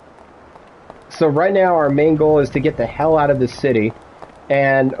 So right now our main goal is to get the hell out of the city,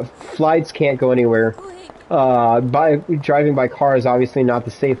 and flights can't go anywhere. Driving by car is obviously not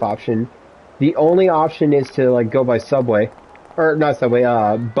the safe option. The only option is to like go by subway, or not subway,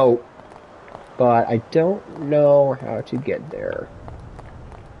 boat. But I don't know how to get there.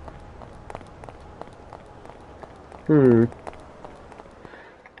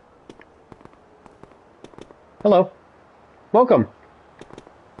 Hello. Welcome.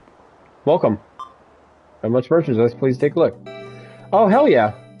 Welcome. How much merchandise? Please take a look. Oh, hell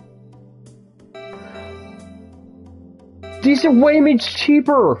yeah. These are way much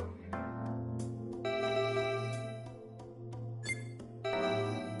cheaper.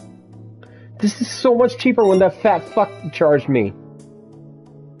 This is so much cheaper when that fat fuck charged me.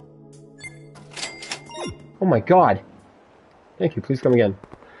 Oh my god. Thank you, please come again.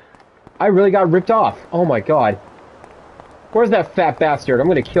 I really got ripped off. Oh my god. Where's that fat bastard? I'm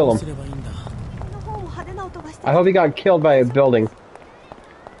gonna kill him. I hope he got killed by a building.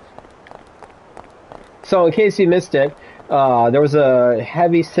 So in case you missed it, there was a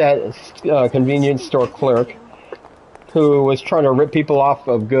heavy-set convenience store clerk who was trying to rip people off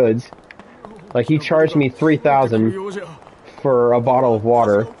of goods. Like, he charged me $3,000 for a bottle of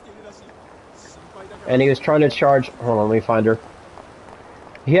water. And he was trying to charge... Hold on, let me find her.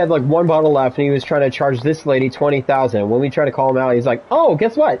 He had like one bottle left, and he was trying to charge this lady $20,000. When we tried to call him out, he's like, "Oh,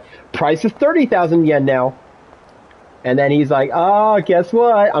 guess what? Price is 30,000 yen now." And then he's like, "Oh, guess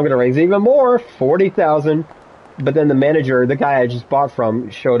what? I'm gonna raise it even more, 40,000." But then the manager, the guy I just bought from,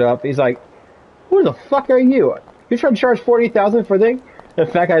 showed up. He's like, "Who the fuck are you? You're trying to charge 40,000 for a thing?" And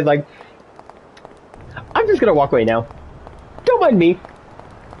the fat guy's like, "I'm just gonna walk away now. Don't mind me."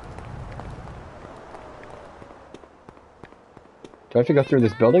 Do I have to go through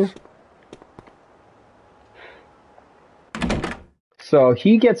this building? So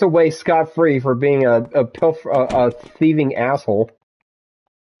he gets away scot-free for being a thieving asshole.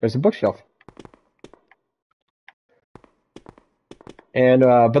 There's a bookshelf. And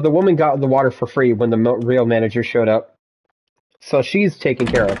but the woman got the water for free when the real manager showed up. So she's taken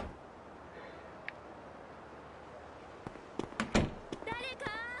care of.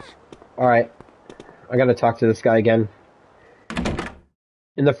 Alright. I gotta talk to this guy again.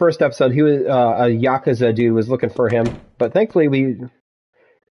 In the first episode, he was a Yakuza dude was looking for him. But thankfully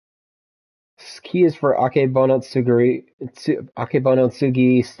key is for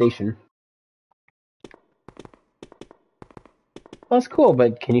Akebono-tsugi Station. Well, that's cool,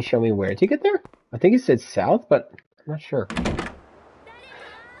 but can you show me where to get there? I think it said south, but I'm not sure.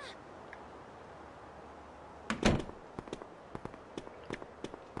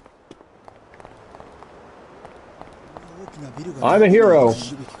 I'm a hero.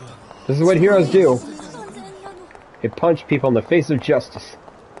 This is what heroes do. They punch people in the face of justice.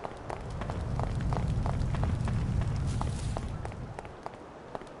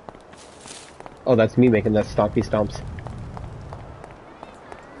 Oh, that's me making that stompy stomps.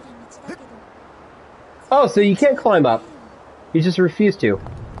 Oh, so you can't climb up. You just refuse to.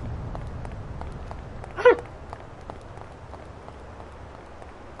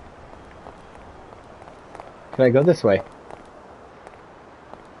 Can I go this way?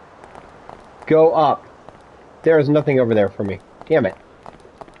 Go up. There is nothing over there for me. Damn it.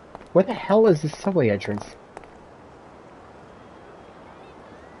 Where the hell is this subway entrance?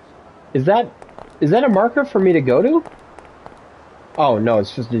 Is that a marker for me to go to? Oh no,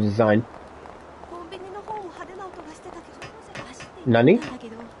 it's just a design. Nani?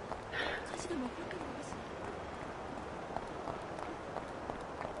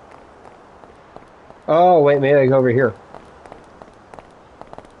 Oh wait, maybe I go over here.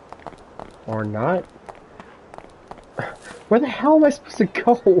 Or not? Where the hell am I supposed to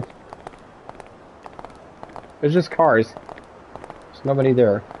go? There's just cars. There's nobody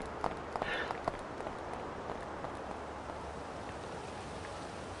there.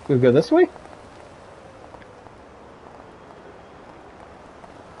 We go this way?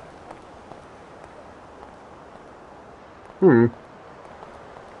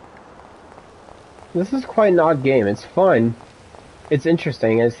 This is quite an odd game. It's fun. It's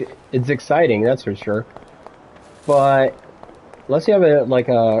interesting. It's exciting, that's for sure. But unless you have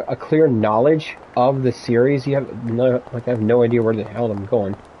a clear knowledge of the series, you have no, I have no idea where the hell I'm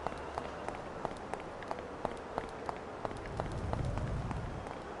going.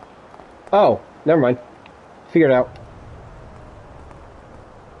 Oh, never mind. Figured it out.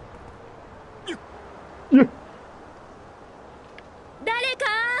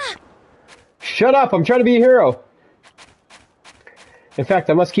 Shut up! I'm trying to be a hero! In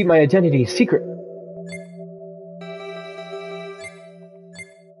fact, I must keep my identity secret.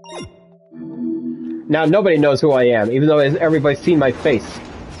 Now nobody knows who I am, even though everybody's seen my face.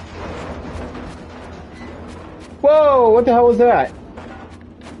 Whoa! What the hell was that?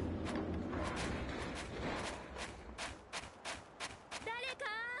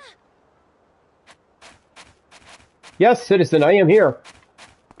 Yes, citizen, I am here.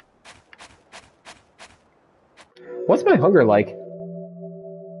 What's my hunger like?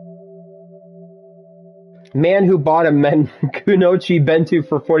 Man who bought a Kunochi Bento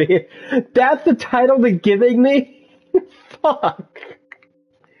for 48. That's the title they're giving me? Fuck.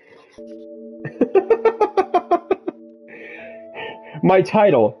 My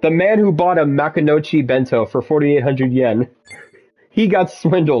title, the man who bought a Makunochi Bento for 4,800 yen. He got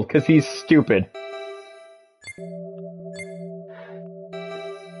swindled because he's stupid.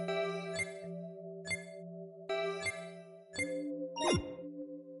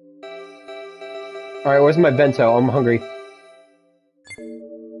 Alright, where's my bento? I'm hungry.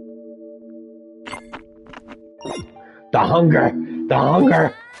 The hunger! The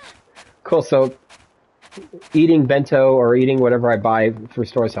hunger! Cool, so eating bento or eating whatever I buy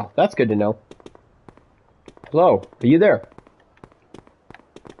restores health. That's good to know. Hello, are you there?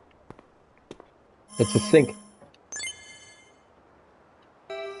 It's a sink.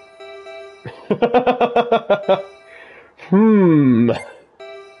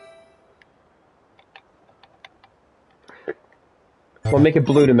 We'll make it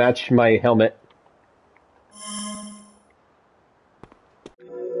blue to match my helmet.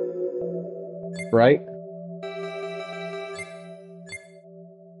 Right?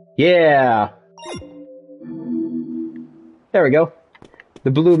 Yeah! There we go.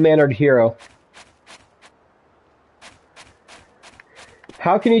 The blue-mannered hero.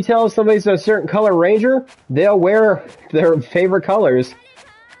 How can you tell if somebody's a certain color ranger? They'll wear their favorite colors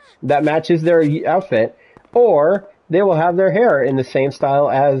that matches their outfit. Or they will have their hair in the same style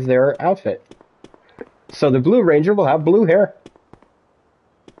as their outfit. So the Blue Ranger will have blue hair.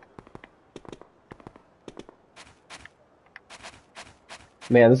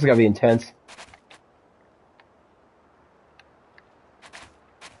 Man, this is gonna be intense.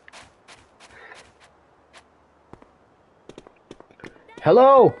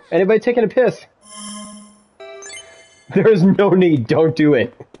 Hello? Anybody taking a piss? There's no need. Don't do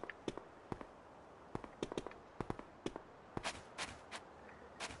it.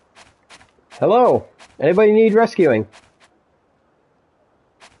 Hello? Anybody need rescuing?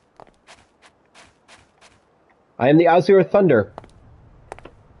 I am the Azure Thunder.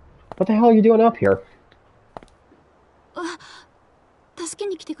 What the hell are you doing up here? 助け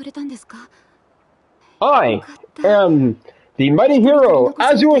に来てくれたんですか? I am the mighty hero,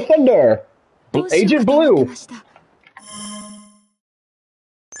 Azure Thunder, Agent Blue.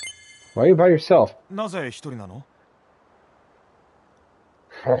 Why are you by yourself? なぜ一人なの？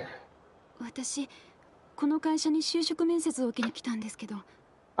私、この会社に就職面接を受けに来たんですけど。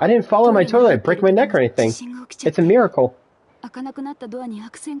I didn't follow my toilet, break my neck or anything. It's a miracle. 開かなくなったドアに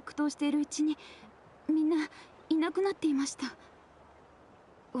悪戦苦闘しているうちに、みんないなくなっていました。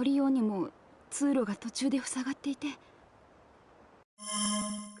降りようにも通路が途中で塞がっていて。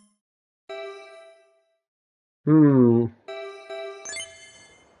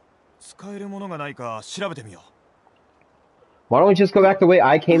使えるものがないか調べてみよう。Why don't we just go back the way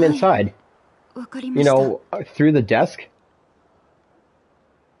I came inside? わかりました。You know, through the desk?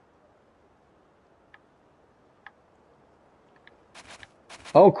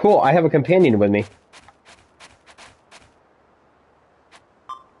 Oh, cool. I have a companion with me.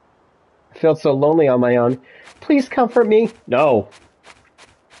 I felt so lonely on my own. Please comfort me. No.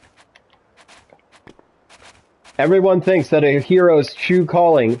 Everyone thinks that a hero's true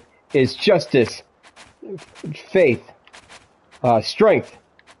calling is justice, faith, strength.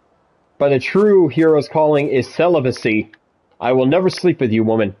 But a true hero's calling is celibacy. I will never sleep with you,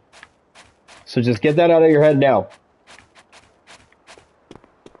 woman. So just get that out of your head now.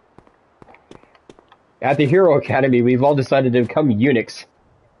 At the Hero Academy, we've all decided to become eunuchs.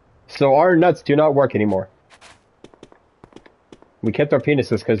 So our nuts do not work anymore. We kept our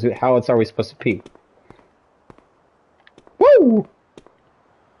penises because how else are we supposed to pee? Woo!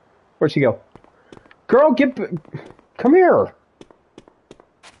 Where'd she go? Girl, come here.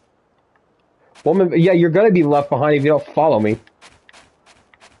 Woman, yeah, you're gonna be left behind if you don't follow me.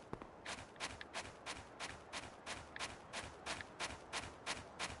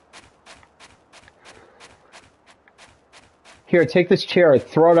 Here, take this chair,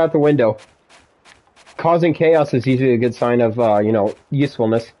 throw it out the window. Causing chaos is usually a good sign of, you know,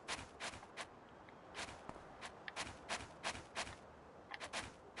 usefulness.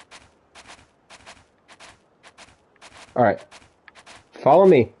 Alright. Follow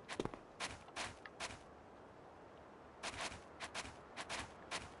me.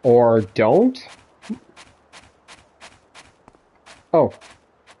 Or don't? Oh.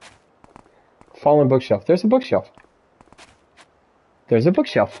 Fallen bookshelf. There's a bookshelf. There's a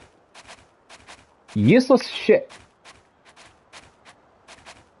bookshelf. Useless shit.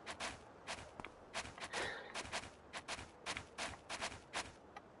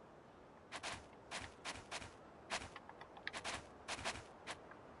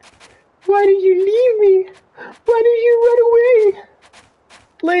 Why did you leave me? Why did you run away?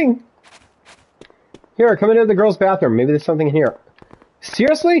 Ling! Here, come into the girls' bathroom. Maybe there's something in here.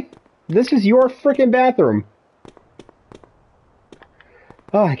 Seriously? This is your freaking bathroom.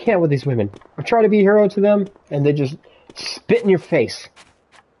 Oh, I can't with these women. I'm trying to be a hero to them, and they just spit in your face.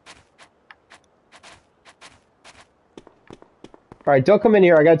 Alright, don't come in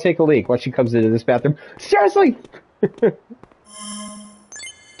here. I gotta take a leak once she comes into this bathroom. Seriously!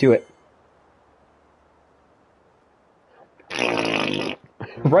 Do it.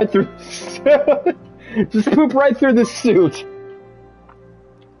 Right through... Just poop right through the suit.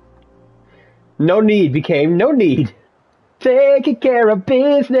 No need became no need. Taking care of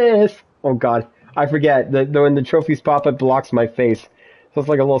business. Oh god, I forget. When the trophies pop, it blocks my face. So it's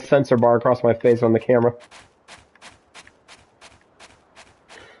like a little sensor bar across my face on the camera.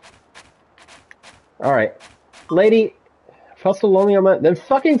 Alright. Lady, I felt so lonely on my... Then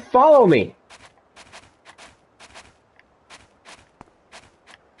fucking follow me!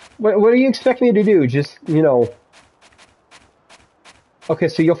 What do you expect me to do? Just, you know... Okay,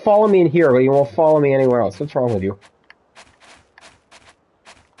 so you'll follow me in here, but you won't follow me anywhere else. What's wrong with you?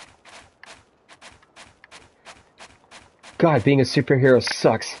 God, being a superhero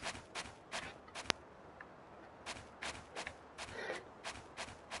sucks.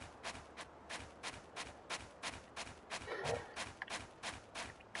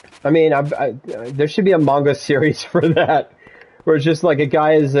 I mean, there should be a manga series for that, where it's just like a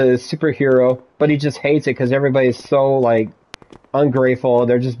guy is a superhero, but he just hates it because everybody's so like ungrateful.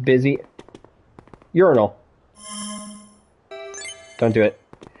 They're just busy. Urinal. Don't do it.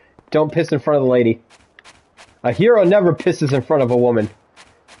 Don't piss in front of the lady. A hero never pisses in front of a woman.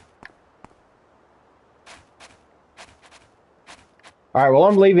 Alright, well,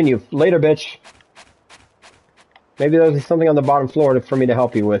 I'm leaving you. Later, bitch. Maybe there's something on the bottom floor for me to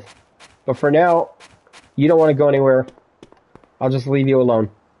help you with. But for now, you don't want to go anywhere. I'll just leave you alone.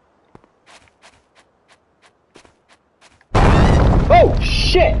 Oh,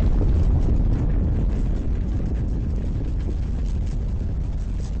 shit!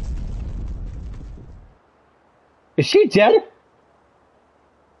 Is she dead?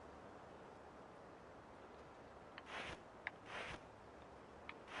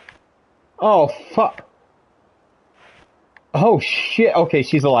 Oh, fuck. Oh, shit. Okay,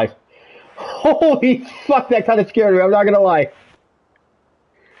 she's alive. Holy fuck, that kind of scared me. I'm not gonna lie.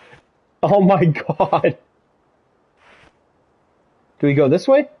 Oh my god. Do we go this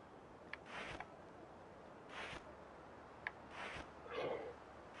way?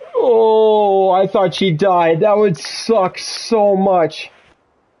 Oh, I thought she died. That would suck so much.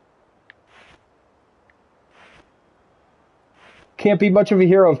 Can't be much of a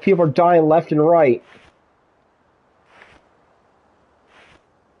hero if people are dying left and right.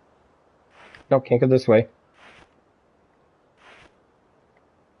 Nope, can't go this way.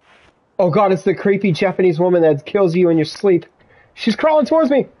 Oh god, it's the creepy Japanese woman that kills you in your sleep. She's crawling towards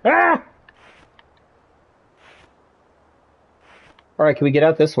me! Ah! Alright, can we get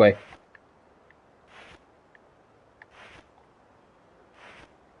out this way?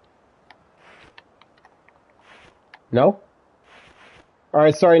 No?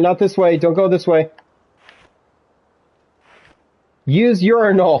 Alright, sorry, not this way. Don't go this way. Use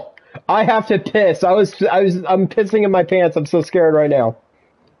urinal. I have to piss. I'm pissing in my pants. I'm so scared right now.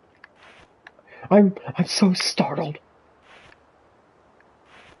 I'm so startled.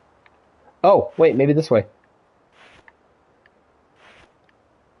 Oh, wait, maybe this way.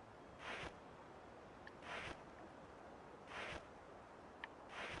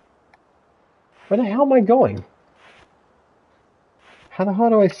 Where the hell am I going? How the hell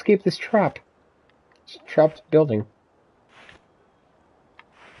do I escape this trap? It's a trapped building.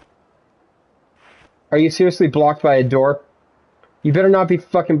 Are you seriously blocked by a door? You better not be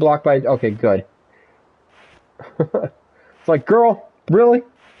fucking blocked by... Okay, good. It's like, girl, really?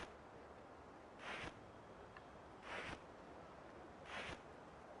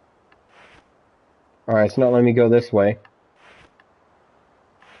 Alright, it's not letting me go this way.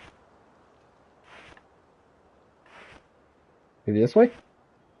 Maybe this way?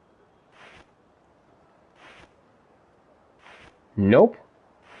 Nope.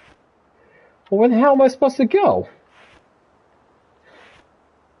 Well, where the hell am I supposed to go?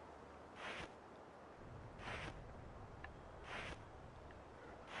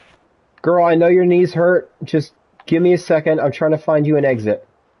 Girl, I know your knees hurt. Just give me a second. I'm trying to find you an exit.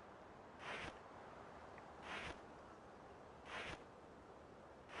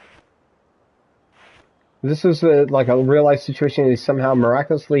 If this was like a real life situation and he somehow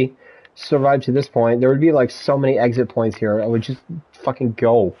miraculously survived to this point, there would be like so many exit points here. I would just fucking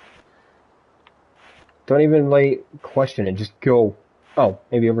go. Don't even like question it, just go. Oh,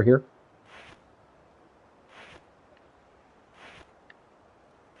 maybe over here?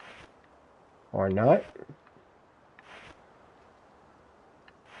 Or not?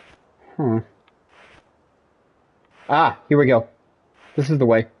 Ah, here we go. This is the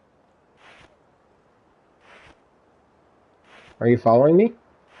way. Are you following me?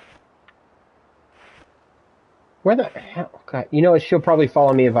 Where the hell? God, you know what? She'll probably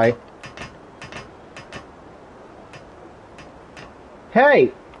follow me if I...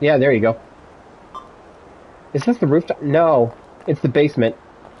 Hey! Yeah, there you go. Is this the rooftop? No, it's the basement.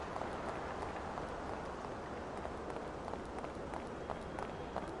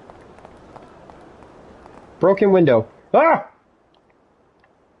 Broken window. Ah!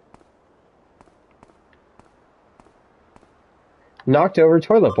 Knocked over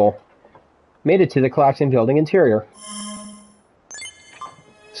toilet bowl. Made it to the collapsing building interior.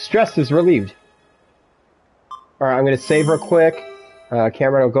 Stress is relieved. Alright, I'm gonna save real quick.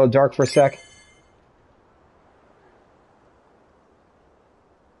 Camera will go dark for a sec.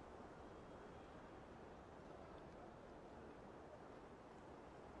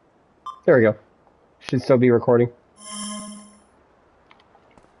 There we go. Should still be recording.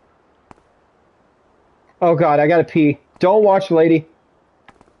 Oh god, I gotta pee. Don't watch, lady.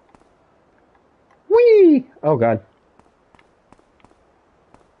 Whee! Oh god.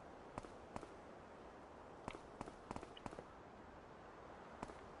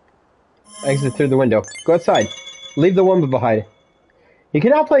 Exit through the window. Go outside. Leave the woman behind. You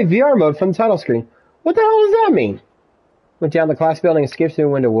can now play VR mode from the title screen. What the hell does that mean? Went down the class building, escaped through the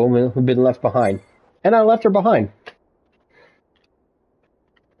window, woman who'd been left behind. And I left her behind.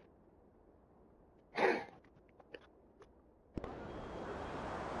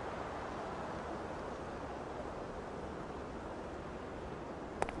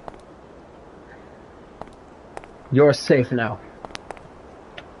 You're safe now.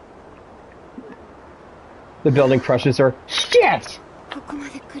 The building crushes her. Shit! ここま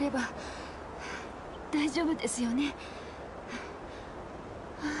で来れば大丈夫ですよね。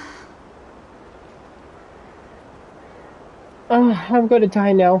I'm going to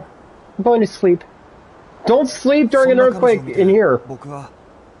die now. I'm going to sleep. Don't sleep during an earthquake in here.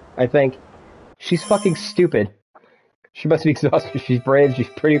 I think. She's fucking stupid. She must be exhausted. She's brave. She's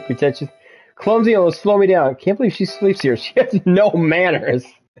pretty pretentious. Clumsy and will slow me down. Can't believe she sleeps here. She has no manners.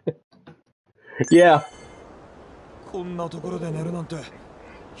 Yeah.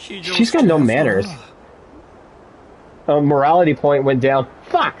 She's got no manners. Morality point went down.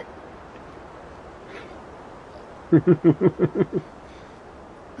 Fuck!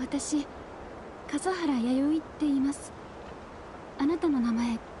 私、笠原弥生って言います。あなたの名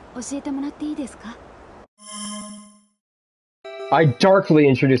前教えてもらっていいですか？ I darkly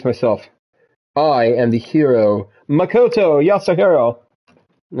introduced myself. I am the hero, Makoto Yasuhiro.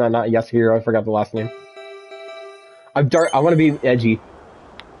 No, not Yasuhiro. I forgot the last name. I want to be edgy.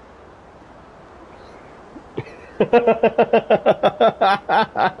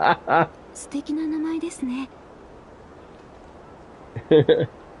 素敵な名前ですね。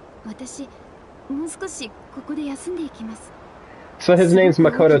私、もう少しここで休んでいきます。So his name's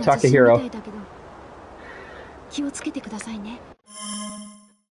Makoto Takahiro. 気をつけてくださいね。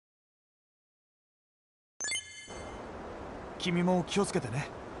君も気をつけてね。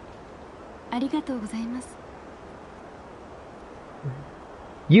ありがとうございます。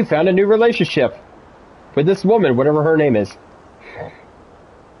You found a new relationship with this woman, whatever her name is.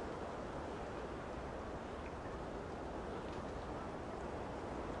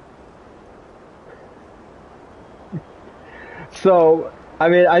 So, I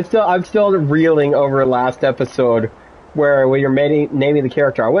mean, I'm still reeling over last episode where you're naming the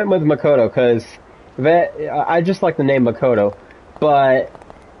character. I went with Makoto because I just like the name Makoto, but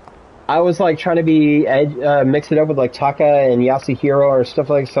I was like trying to be mix it up with like Taka and Yasuhiro or stuff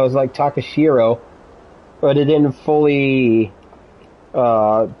like so. I was like Takashiro, but it didn't fully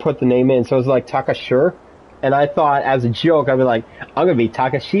put the name in, so it was like Takashur. And I thought, as a joke, I'd be like, I'm gonna be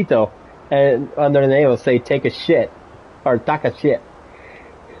Takashito, and under the name it'll say "take a shit" or "Taka shit."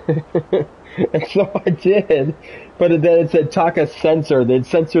 And so I did, but then it said Taka censored. They'd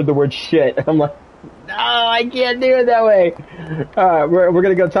censored the word shit. I'm like, no, I can't do it that way. Alright, we're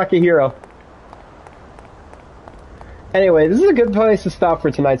gonna go Takahiro. Anyway, this is a good place to stop for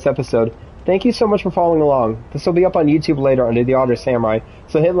tonight's episode. Thank you so much for following along. This will be up on YouTube later under the Otter Samurai.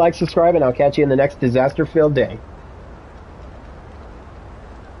 So hit like, subscribe, and I'll catch you in the next disaster-filled day.